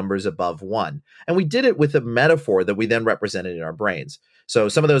natural numbers above 1, and we did it with a metaphor that we then represented in our brains. So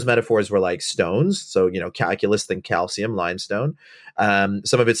some of those metaphors were like stones. So, calculus, think calcium, limestone.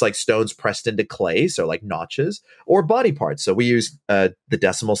 Some of it's like stones pressed into clay. So like notches, or body parts. So we use the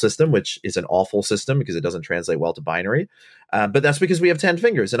decimal system, which is an awful system because it doesn't translate well to binary. But that's because we have 10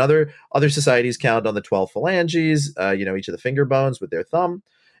 fingers, and other societies count on the 12 phalanges, each of the finger bones with their thumb,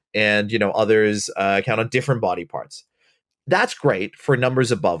 and, others count on different body parts. That's great for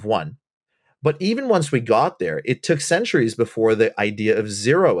numbers above 1. But even once we got there, it took centuries before the idea of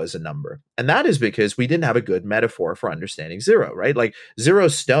 0 as a number. And that is because we didn't have a good metaphor for understanding 0, right? Like 0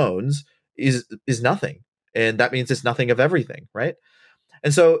 stones is nothing. And that means it's nothing of everything, right?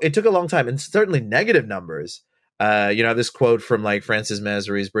 And so it took a long time. And certainly negative numbers I have this quote from like Francis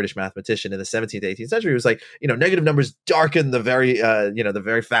Mesri's British mathematician in the 17th, 18th century. It was like, negative numbers darken the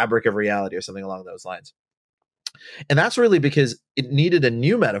very fabric of reality, or something along those lines. And that's really because it needed a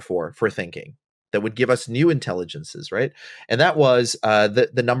new metaphor for thinking that would give us new intelligences, right? And that was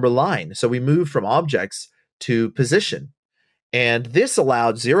the number line. So we moved from objects to position. And this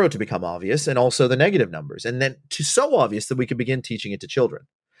allowed 0 to become obvious, and also the negative numbers. And then so obvious that we could begin teaching it to children.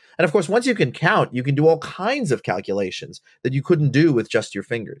 And of course, once you can count, you can do all kinds of calculations that you couldn't do with just your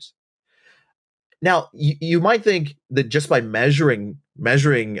fingers. Now, you might think that just by measuring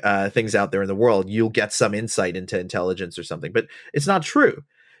things out there in the world, you'll get some insight into intelligence or something. But it's not true,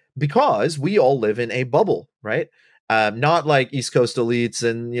 because we all live in a bubble, right? Not like East Coast elites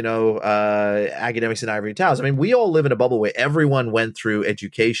and, academics in ivory towers. I mean, we all live in a bubble where everyone went through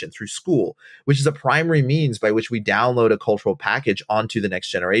education, through school, which is a primary means by which we download a cultural package onto the next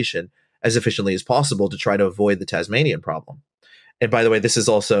generation as efficiently as possible to try to avoid the Tasmanian problem. And by the way, this is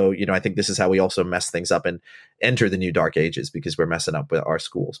also, I think this is how we also mess things up and enter the new dark ages, because we're messing up with our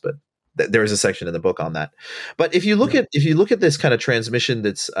schools. But there is a section in the book on that. But if you look at this kind of transmission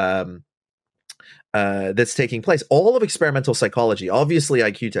that's taking place, all of experimental psychology, obviously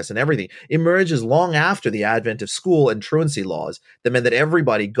IQ tests and everything, emerges long after the advent of school and truancy laws that meant that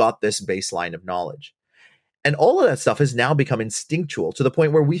everybody got this baseline of knowledge. And all of that stuff has now become instinctual to the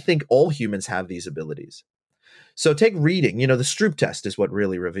point where we think all humans have these abilities. So take reading, the Stroop test is what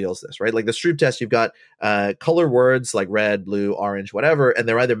really reveals this, right? Like the Stroop test, you've got color words like red, blue, orange, whatever, and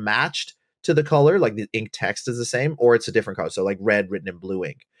they're either matched to the color, like the ink text is the same, or it's a different color. So like red written in blue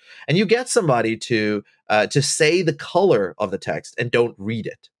ink. And you get somebody to say the color of the text and don't read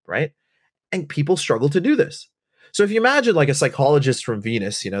it, right? And people struggle to do this. So if you imagine like a psychologist from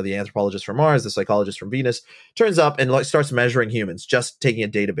Venus, the anthropologist from Mars, the psychologist from Venus, turns up and starts measuring humans, just taking a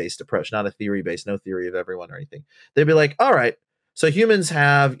data-based approach, not a theory-based, no theory of everyone or anything. They'd be like, all right, so humans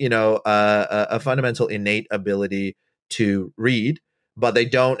have, a fundamental innate ability to read, but they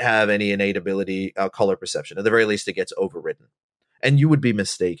don't have any innate ability, color perception. At the very least, it gets overridden. And you would be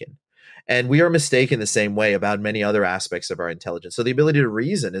mistaken. And we are mistaken the same way about many other aspects of our intelligence. So the ability to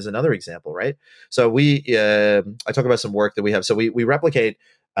reason is another example, right? So I talk about some work that we have. So we replicate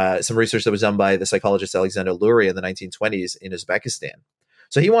some research that was done by the psychologist Alexander Lurie in the 1920s in Uzbekistan.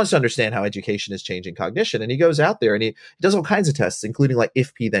 So he wants to understand how education is changing cognition. And he goes out there and he does all kinds of tests, including like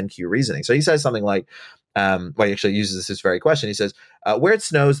if P then Q reasoning. So he says something like, he actually uses this very question. He says, where it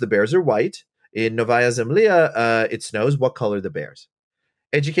snows, the bears are white. In Novaya Zemlya, it snows. What color are the bears?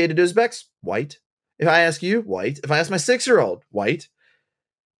 Educated Uzbeks, white. If I ask you, white. If I ask my 6-year-old, white.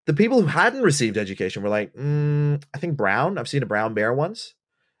 The people who hadn't received education were like, I think brown. I've seen a brown bear once.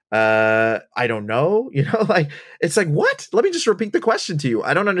 I don't know. It's like, what? Let me just repeat the question to you.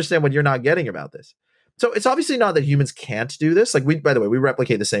 I don't understand what you're not getting about this. So it's obviously not that humans can't do this. Like by the way, we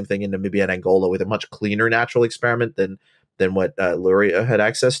replicate the same thing in Namibia and Angola with a much cleaner natural experiment than what Lurie had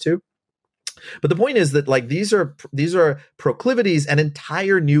access to. But the point is that like these are proclivities and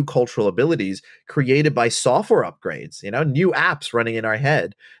entire new cultural abilities created by software upgrades, new apps running in our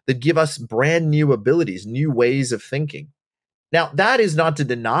head that give us brand new abilities, new ways of thinking. Now, that is not to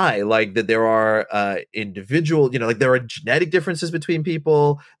deny like that there are individual, like there are genetic differences between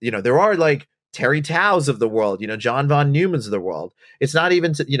people. There are like Terry Taos of the world, John von Neumann's of the world. It's not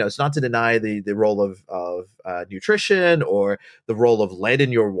even to, it's not to deny the role of nutrition or the role of lead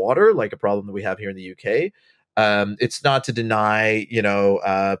in your water, like a problem that we have here in the UK. It's not to deny,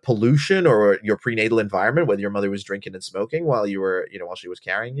 pollution or your prenatal environment, whether your mother was drinking and smoking while you were, while she was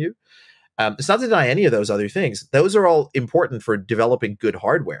carrying you. It's not to deny any of those other things. Those are all important for developing good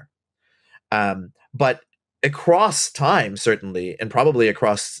hardware. But across time, certainly, and probably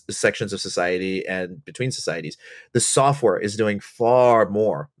across sections of society and between societies, the software is doing far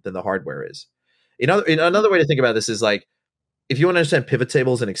more than the hardware is. Another way to think about this is like, if you want to understand pivot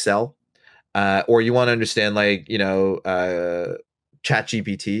tables in Excel, or you want to understand like,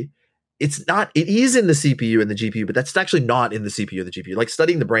 ChatGPT, it is in the CPU and the GPU, but that's actually not in the CPU or the GPU. Like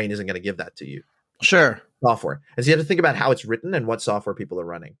studying the brain isn't going to give that to you. Sure. Software. And so you have to think about how it's written and what software people are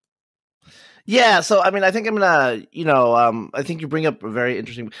running. Yeah, so I mean, I think I'm gonna, I think you bring up a very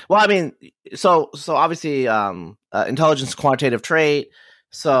interesting. Well, I mean, so obviously, intelligence is a quantitative trait.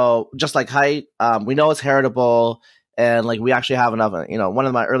 So just like height, we know it's heritable, and like we actually have enough. One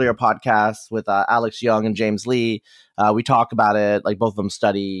of my earlier podcasts with Alex Young and James Lee, we talk about it. Like both of them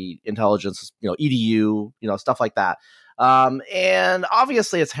study intelligence, EDU, stuff like that. And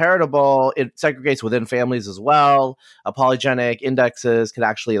obviously it's heritable. It segregates within families as well. Polygenic indexes can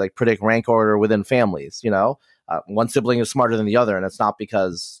actually like predict rank order within families. One sibling is smarter than the other, and it's not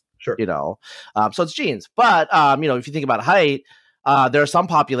because Sure. So it's genes. But, if you think about height, there are some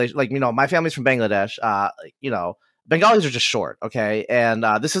populations, like, my family's from Bangladesh, Bengalis are just short. Okay. And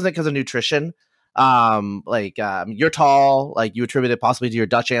this isn't because of nutrition. You're tall, like you attribute it possibly to your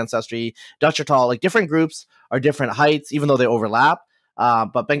Dutch ancestry. Dutch are tall, like different groups are different heights, even though they overlap.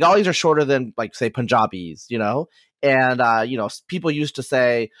 But Bengalis are shorter than, like, say, Punjabis, and, people used to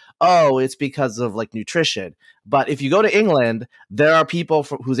say, oh, it's because of like nutrition. But if you go to England, there are people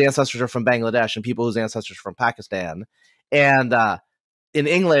whose ancestors are from Bangladesh and people whose ancestors are from Pakistan. And in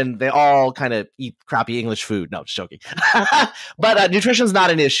England, they all kind of eat crappy English food. No, just joking. But nutrition is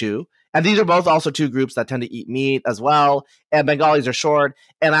not an issue. And these are both also two groups that tend to eat meat as well. And Bengalis are short.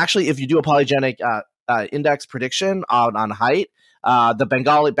 And actually, if you do a polygenic index prediction on height, the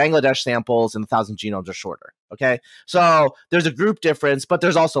Bangladesh samples in 1,000 genomes are shorter. Okay. So there's a group difference, but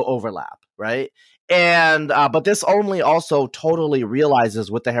there's also overlap, right? And but this only also totally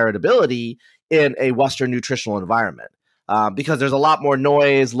realizes with the heritability in a Western nutritional environment. Because there's a lot more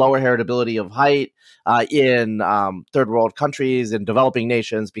noise, lower heritability of height in third world countries and developing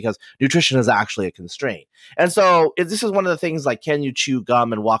nations, because nutrition is actually a constraint. And so this is one of the things, like, can you chew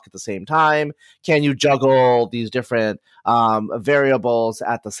gum and walk at the same time? Can you juggle these different variables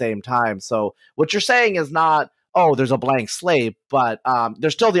at the same time? So what you're saying is not, oh, there's a blank slate, but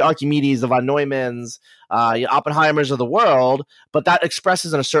there's still the Archimedes, the von Neumanns, Oppenheimers of the world, but that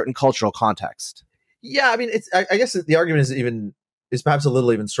expresses in a certain cultural context. Yeah, I mean, I guess the argument is perhaps a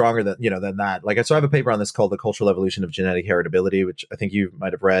little even stronger than that. Like, so I have a paper on this called "The Cultural Evolution of Genetic Heritability," which I think you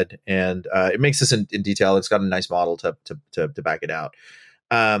might have read, and it makes this in detail. It's got a nice model to back it out.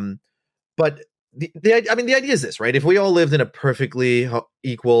 But the idea is this, right? If we all lived in a perfectly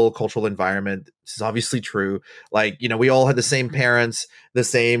equal cultural environment, this is obviously true. Like, we all had the same parents, the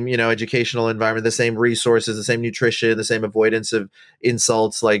same, educational environment, the same resources, the same nutrition, the same avoidance of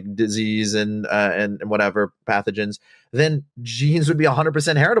insults like disease and whatever pathogens, then genes would be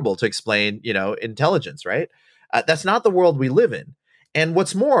 100% heritable to explain, intelligence, right? That's not the world we live in. And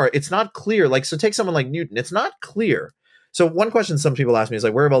what's more, it's not clear. Like, so take someone like Newton. It's not clear. So one question some people ask me is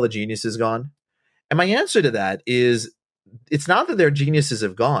like, where have all the geniuses gone? And my answer to that is, it's not that their geniuses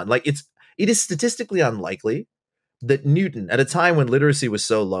have gone. Like, it is statistically unlikely that Newton, at a time when literacy was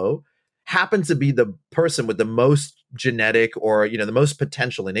so low, happened to be the person with the most genetic or, the most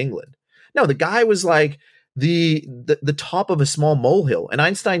potential in England. No, the guy was like the top of a small molehill, and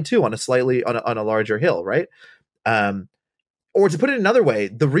Einstein too, on a larger hill, right? Or to put it another way,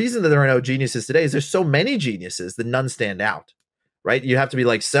 the reason that there are no geniuses today is there's so many geniuses that none stand out. Right, you have to be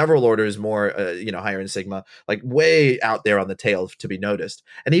like several orders more, higher in sigma, like way out there on the tail to be noticed.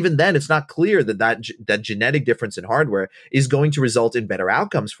 And even then, it's not clear that genetic difference in hardware is going to result in better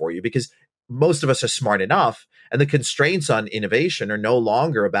outcomes for you, because most of us are smart enough, and the constraints on innovation are no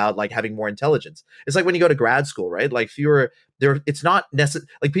longer about like having more intelligence. It's like when you go to grad school, right? Like it's not necessary.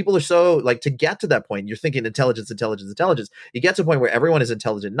 Like, people are so, like, to get to that point, you're thinking intelligence. You get to a point where everyone is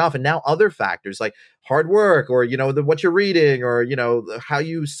intelligent enough, and now other factors like hard work, or what you're reading, or how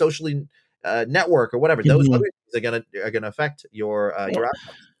you socially network, or whatever. Those other things are gonna affect your outcomes.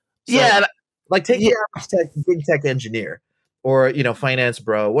 So, like, take the average big tech engineer, or finance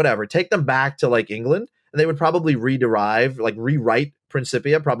bro, whatever. Take them back to like England, and they would probably rewrite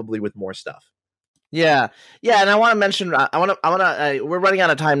Principia, probably with more stuff. Yeah. And I want to mention, we're running out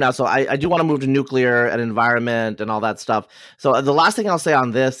of time now, so I do want to move to nuclear and environment and all that stuff. So the last thing I'll say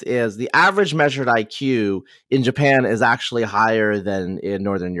on this is the average measured IQ in Japan is actually higher than in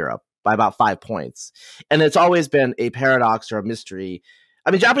Northern Europe by about 5 points. And it's always been a paradox or a mystery. I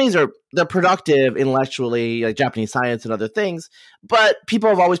mean, Japanese they're productive intellectually, like Japanese science and other things, but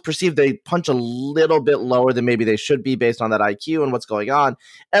people have always perceived they punch a little bit lower than maybe they should be based on that IQ and what's going on.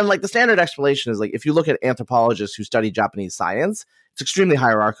 And like the standard explanation is, like, if you look at anthropologists who study Japanese science, it's extremely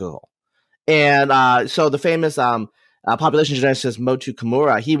hierarchical. And so the famous population geneticist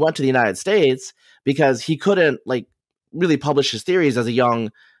Muthukrishna, he went to the United States because he couldn't like really publish his theories as a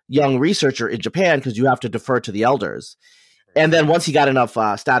young researcher in Japan, because you have to defer to the elders. And then once he got enough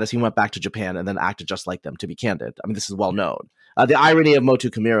status, he went back to Japan and then acted just like them, to be candid. I mean, this is well known. The irony of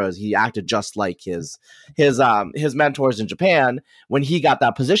Muthukrishna is he acted just like his mentors in Japan when he got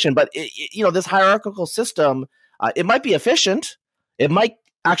that position. But, this hierarchical system, it might be efficient. It might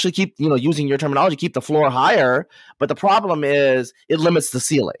actually keep, using your terminology, keep the floor higher. But the problem is it limits the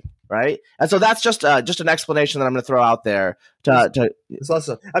ceiling. Right. And so that's just an explanation that I'm going to throw out there. It's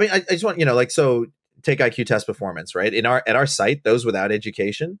also, I mean, I just want, so take IQ test performance, right? At our site, those without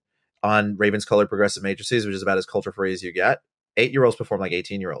education on Raven's colored progressive matrices, which is about as culture free as you get, 8-year-olds perform like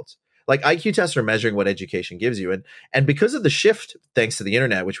 18-year-olds. Like IQ tests are measuring what education gives you. And because of the shift, thanks to the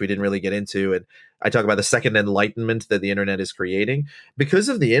internet, which we didn't really get into, and I talk about the second enlightenment that the internet is creating, because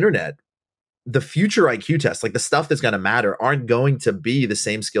of the internet, the future IQ tests, like the stuff that's going to matter, aren't going to be the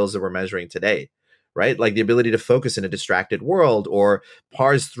same skills that we're measuring today, right? Like the ability to focus in a distracted world, or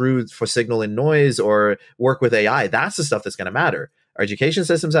parse through for signal and noise, or work with AI. That's the stuff that's going to matter. Our education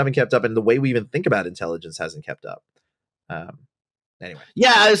systems haven't kept up, and the way we even think about intelligence hasn't kept up. Anyway.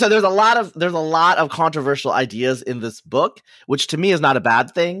 Yeah, so there's a lot of controversial ideas in this book, which to me is not a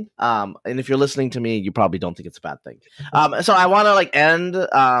bad thing. And if you're listening to me, you probably don't think it's a bad thing. So I want to like end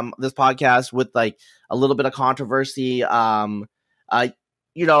this podcast with like a little bit of controversy.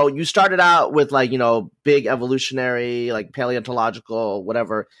 You started out with like, big evolutionary, like paleontological,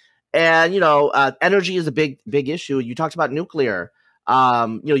 whatever. And, energy is a big issue. You talked about nuclear.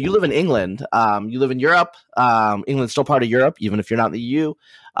 You live in England, you live in Europe, England's still part of Europe, even if you're not in the EU.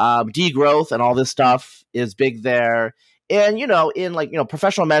 Degrowth and all this stuff is big there. And, in like,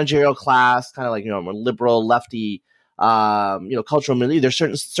 professional managerial class, kind of like, liberal, lefty, cultural milieu, there's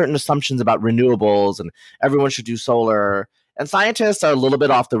certain assumptions about renewables and everyone should do solar. And scientists are a little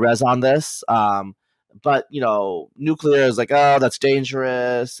bit off the res on this. But, nuclear is like, oh, that's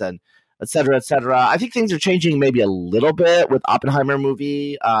dangerous, and et cetera, et cetera. I think things are changing maybe a little bit with Oppenheimer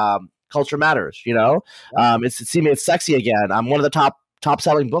movie. Culture Matters, it's sexy again. One of the top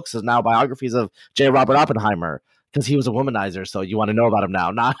selling books is now biographies of J. Robert Oppenheimer, because he was a womanizer. So you want to know about him now.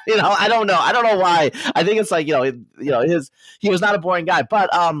 Not, I don't know why. I think it's like, he was not a boring guy, but,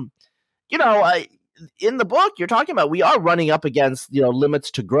 in the book you're talking about, we are running up against, limits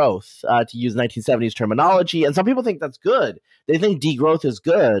to growth, to use 1970s terminology. And some people think that's good. They think degrowth is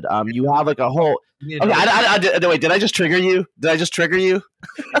good. You have like a whole, okay. Wait, did I just trigger you?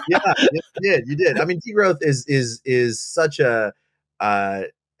 Yeah, you did. I mean, degrowth is such a,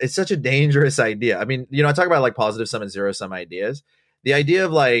 it's such a dangerous idea. I mean, I talk about like positive sum and zero sum ideas. The idea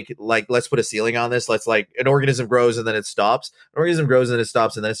of like let's put a ceiling on this. Let's like an organism grows and then it stops. An organism grows and then it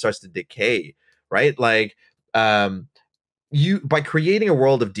stops and then it starts to decay. Right? Like, by creating a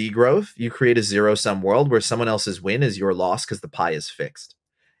world of degrowth, you create a zero-sum world where someone else's win is your loss because the pie is fixed.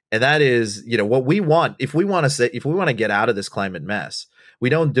 And that is, what we want. If we want to get out of this climate mess, we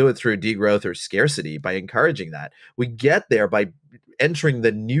don't do it through degrowth or scarcity by encouraging that. We get there by entering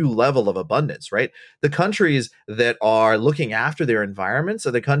the new level of abundance, right? The countries that are looking after their environments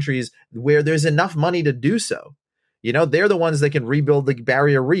are the countries where there's enough money to do so. They're the ones that can rebuild the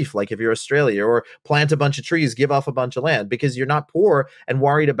barrier reef, like if you're Australia, or plant a bunch of trees, give off a bunch of land, because you're not poor and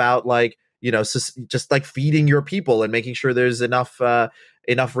worried about like, just like feeding your people and making sure there's enough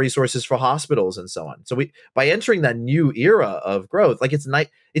resources for hospitals and so on. So by entering that new era of growth, like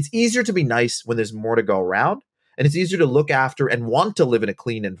it's easier to be nice when there's more to go around, and it's easier to look after and want to live in a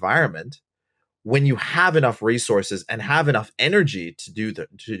clean environment when you have enough resources and have enough energy to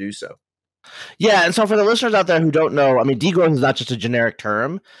do so. Yeah, and so for the listeners out there who don't know, I mean, degrowth is not just a generic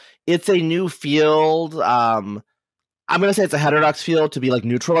term. It's a new field. I'm going to say it's a heterodox field to be like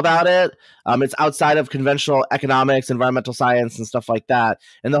neutral about it. It's outside of conventional economics, environmental science, and stuff like that.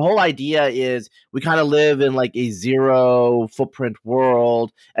 And the whole idea is we kind of live in like a zero footprint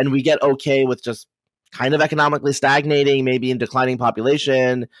world, and we get okay with just kind of economically stagnating, maybe in declining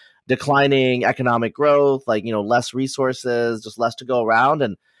population, declining economic growth, like, less resources, just less to go around.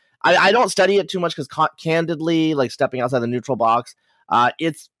 And I don't study it too much because candidly, like stepping outside the neutral box,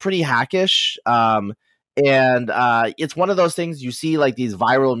 it's pretty hackish. And it's one of those things you see like these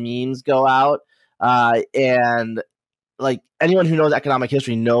viral memes go out. And like anyone who knows economic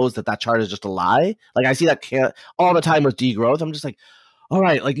history knows that chart is just a lie. Like I see that all the time with degrowth. I'm just like, all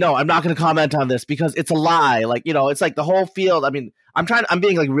right, like, no, I'm not going to comment on this because it's a lie. Like, it's like the whole field. I mean, I'm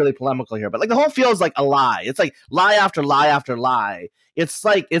being like really polemical here, but like the whole field is like a lie. It's like lie after lie after lie. It's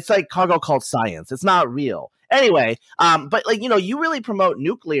like cargo cult science. It's not real. Anyway, but like, you really promote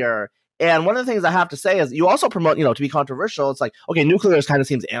nuclear. And one of the things I have to say is you also promote, to be controversial. It's like, okay, nuclear kind of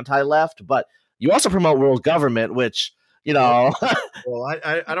seems anti-left, but you also promote world government, which, Well,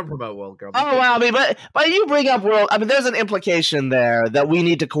 I don't promote world government. Oh, well, I mean, but you bring up world. I mean, there's an implication there that we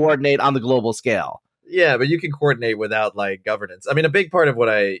need to coordinate on the global scale. Yeah, but you can coordinate without like governance. I mean, a big part of what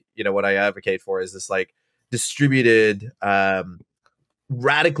I advocate for is this like distributed,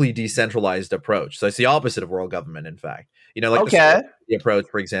 radically decentralized approach. So it's the opposite of world government, in fact. The approach,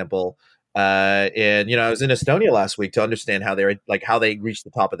 for example. And I was in Estonia last week to understand how they reached the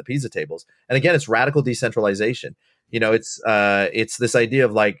top of the PISA tables. And again, it's radical decentralization. It's this idea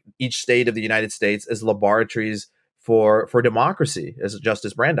of like each state of the United States as laboratories for democracy, as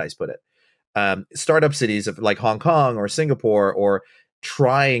Justice Brandeis put it. Startup cities of like Hong Kong or Singapore or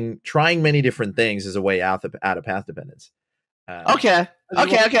trying many different things as a way out of path dependence. Okay.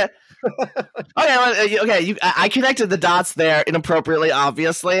 Okay. I connected the dots there inappropriately,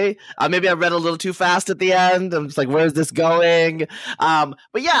 obviously. Maybe I read a little too fast at the end. I'm just like, where's this going?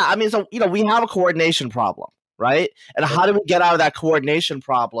 But yeah, I mean, so, we have a coordination problem, right? And how do we get out of that coordination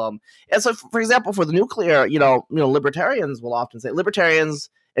problem? And so, for example, for the nuclear, libertarians will often say,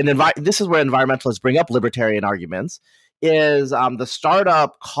 this is where environmentalists bring up libertarian arguments, is the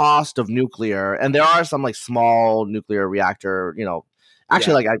startup cost of nuclear. And there are some like small nuclear reactor,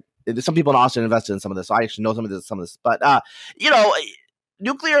 some people in Austin invested in some of this, so I actually know some of this. But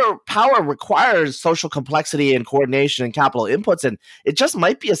nuclear power requires social complexity and coordination and capital inputs, and it just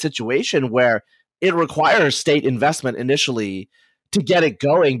might be a situation where it requires state investment initially to get it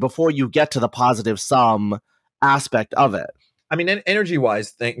going before you get to the positive sum aspect of it. I mean,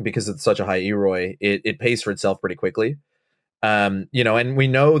 energy-wise, because it's such a high EROI, it pays for itself pretty quickly. And we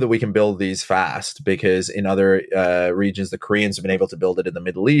know that we can build these fast because in other regions, the Koreans have been able to build it in the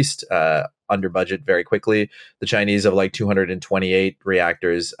Middle East under budget very quickly. The Chinese have like 228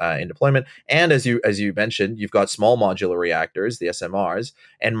 reactors in deployment. And as you mentioned, you've got small modular reactors, the SMRs,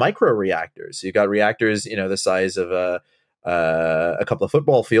 and micro reactors. So you've got reactors, the size of a couple of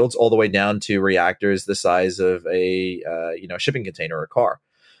football fields, all the way down to reactors the size of a shipping container or a car.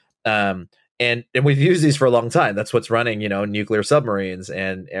 And we've used these for a long time. That's what's running, nuclear submarines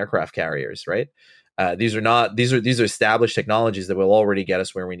and aircraft carriers, right? These are established technologies that will already get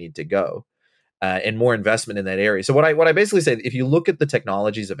us where we need to go, and more investment in that area. So what I basically say, if you look at the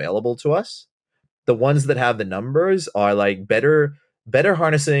technologies available to us, the ones that have the numbers are like better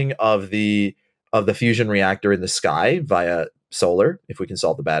harnessing of the fusion reactor in the sky via solar, if we can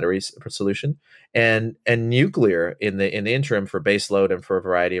solve the batteries solution, and nuclear in the interim for base load and for a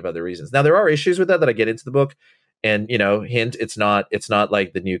variety of other reasons. Now there are issues with that I get into the book, and hint, it's not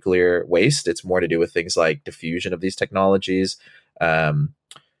like the nuclear waste. It's more to do with things like diffusion of these technologies.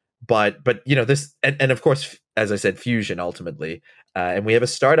 But this, and of course, as I said, fusion ultimately, and we have a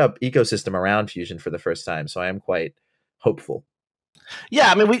startup ecosystem around fusion for the first time. So I am quite hopeful.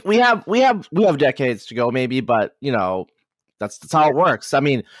 Yeah, I mean, we have decades to go, maybe, but that's how it works. I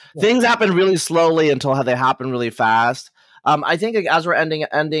mean, things happen really slowly until they happen really fast. I think as we're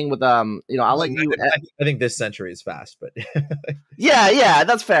ending with I'll let you. I think this century is fast, but yeah,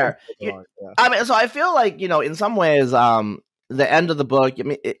 that's fair. I mean, so I feel like in some ways, the end of the book. I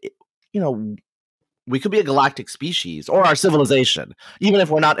mean, we could be a galactic species or our civilization, even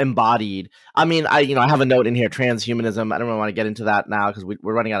if we're not embodied. I mean, I have a note in here, transhumanism. I don't really want to get into that now because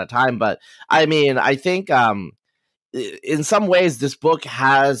we're running out of time. But I mean, I think in some ways, this book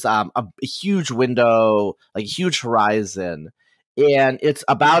has a huge window, like a huge horizon, and it's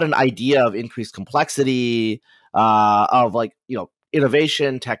about an idea of increased complexity, of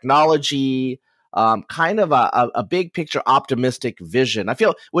innovation, technology, kind of a big picture, optimistic vision. I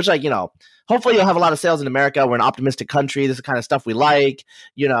feel, which hopefully you'll have a lot of sales in America. We're an optimistic country. This is the kind of stuff we like,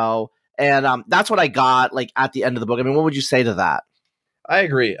 and that's what I got at the end of the book. I mean, what would you say to that? I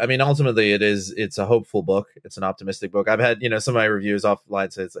agree. I mean, ultimately, it's a hopeful book. It's an optimistic book. I've had, some of my reviews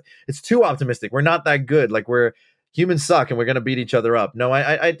offline say it's too optimistic. We're not that good. Like humans suck and we're going to beat each other up. No,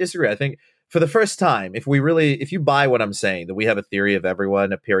 I disagree. I think for the first time, if you buy what I'm saying, that we have a theory of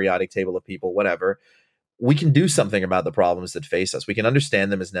everyone, a periodic table of people, whatever, we can do something about the problems that face us. We can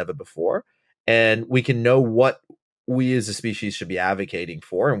understand them as never before, and we can know what we as a species should be advocating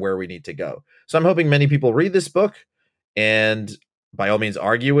for and where we need to go. So I'm hoping many people read this book and by all means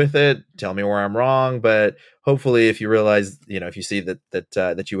argue with it, tell me where I'm wrong, but hopefully if you realize, if you see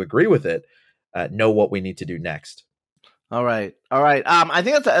that you agree with it, know what we need to do next. All right. I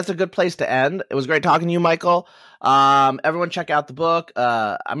think that's a good place to end. It was great talking to you, Michael. Everyone check out the book.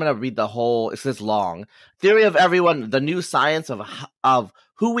 I'm going to read the whole, it's this long. Theory of Everyone, the New Science of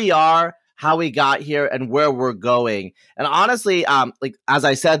Who We Are, How We Got Here, and Where We're Going. And honestly, as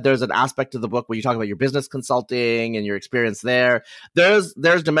I said, there's an aspect of the book where you talk about your business consulting and your experience there. There's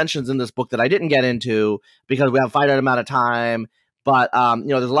dimensions in this book that I didn't get into because we have a finite amount of time. But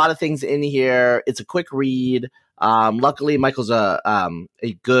there's a lot of things in here. It's a quick read. Luckily, Michael's a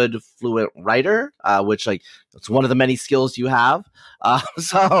good fluent writer, which it's one of the many skills you have.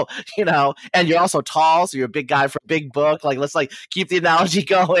 So, and you're also tall, so you're a big guy for a big book. Let's keep the analogy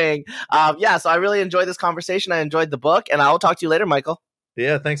going. So I really enjoyed this conversation. I enjoyed the book, and I will talk to you later, Michael.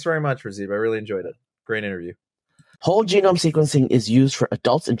 Yeah, thanks very much, Razib. I really enjoyed it. Great interview. Whole genome sequencing is used for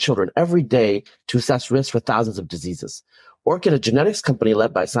adults and children every day to assess risk for thousands of diseases. Orchid, a genetics company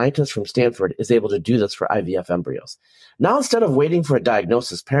led by scientists from Stanford, is able to do this for IVF embryos. Now, instead of waiting for a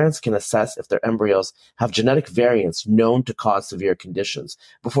diagnosis, parents can assess if their embryos have genetic variants known to cause severe conditions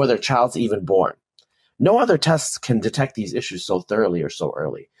before their child's even born. No other tests can detect these issues so thoroughly or so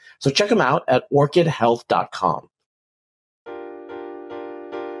early. So check them out at orchidhealth.com.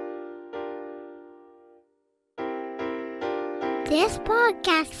 This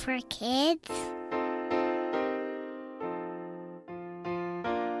podcast for kids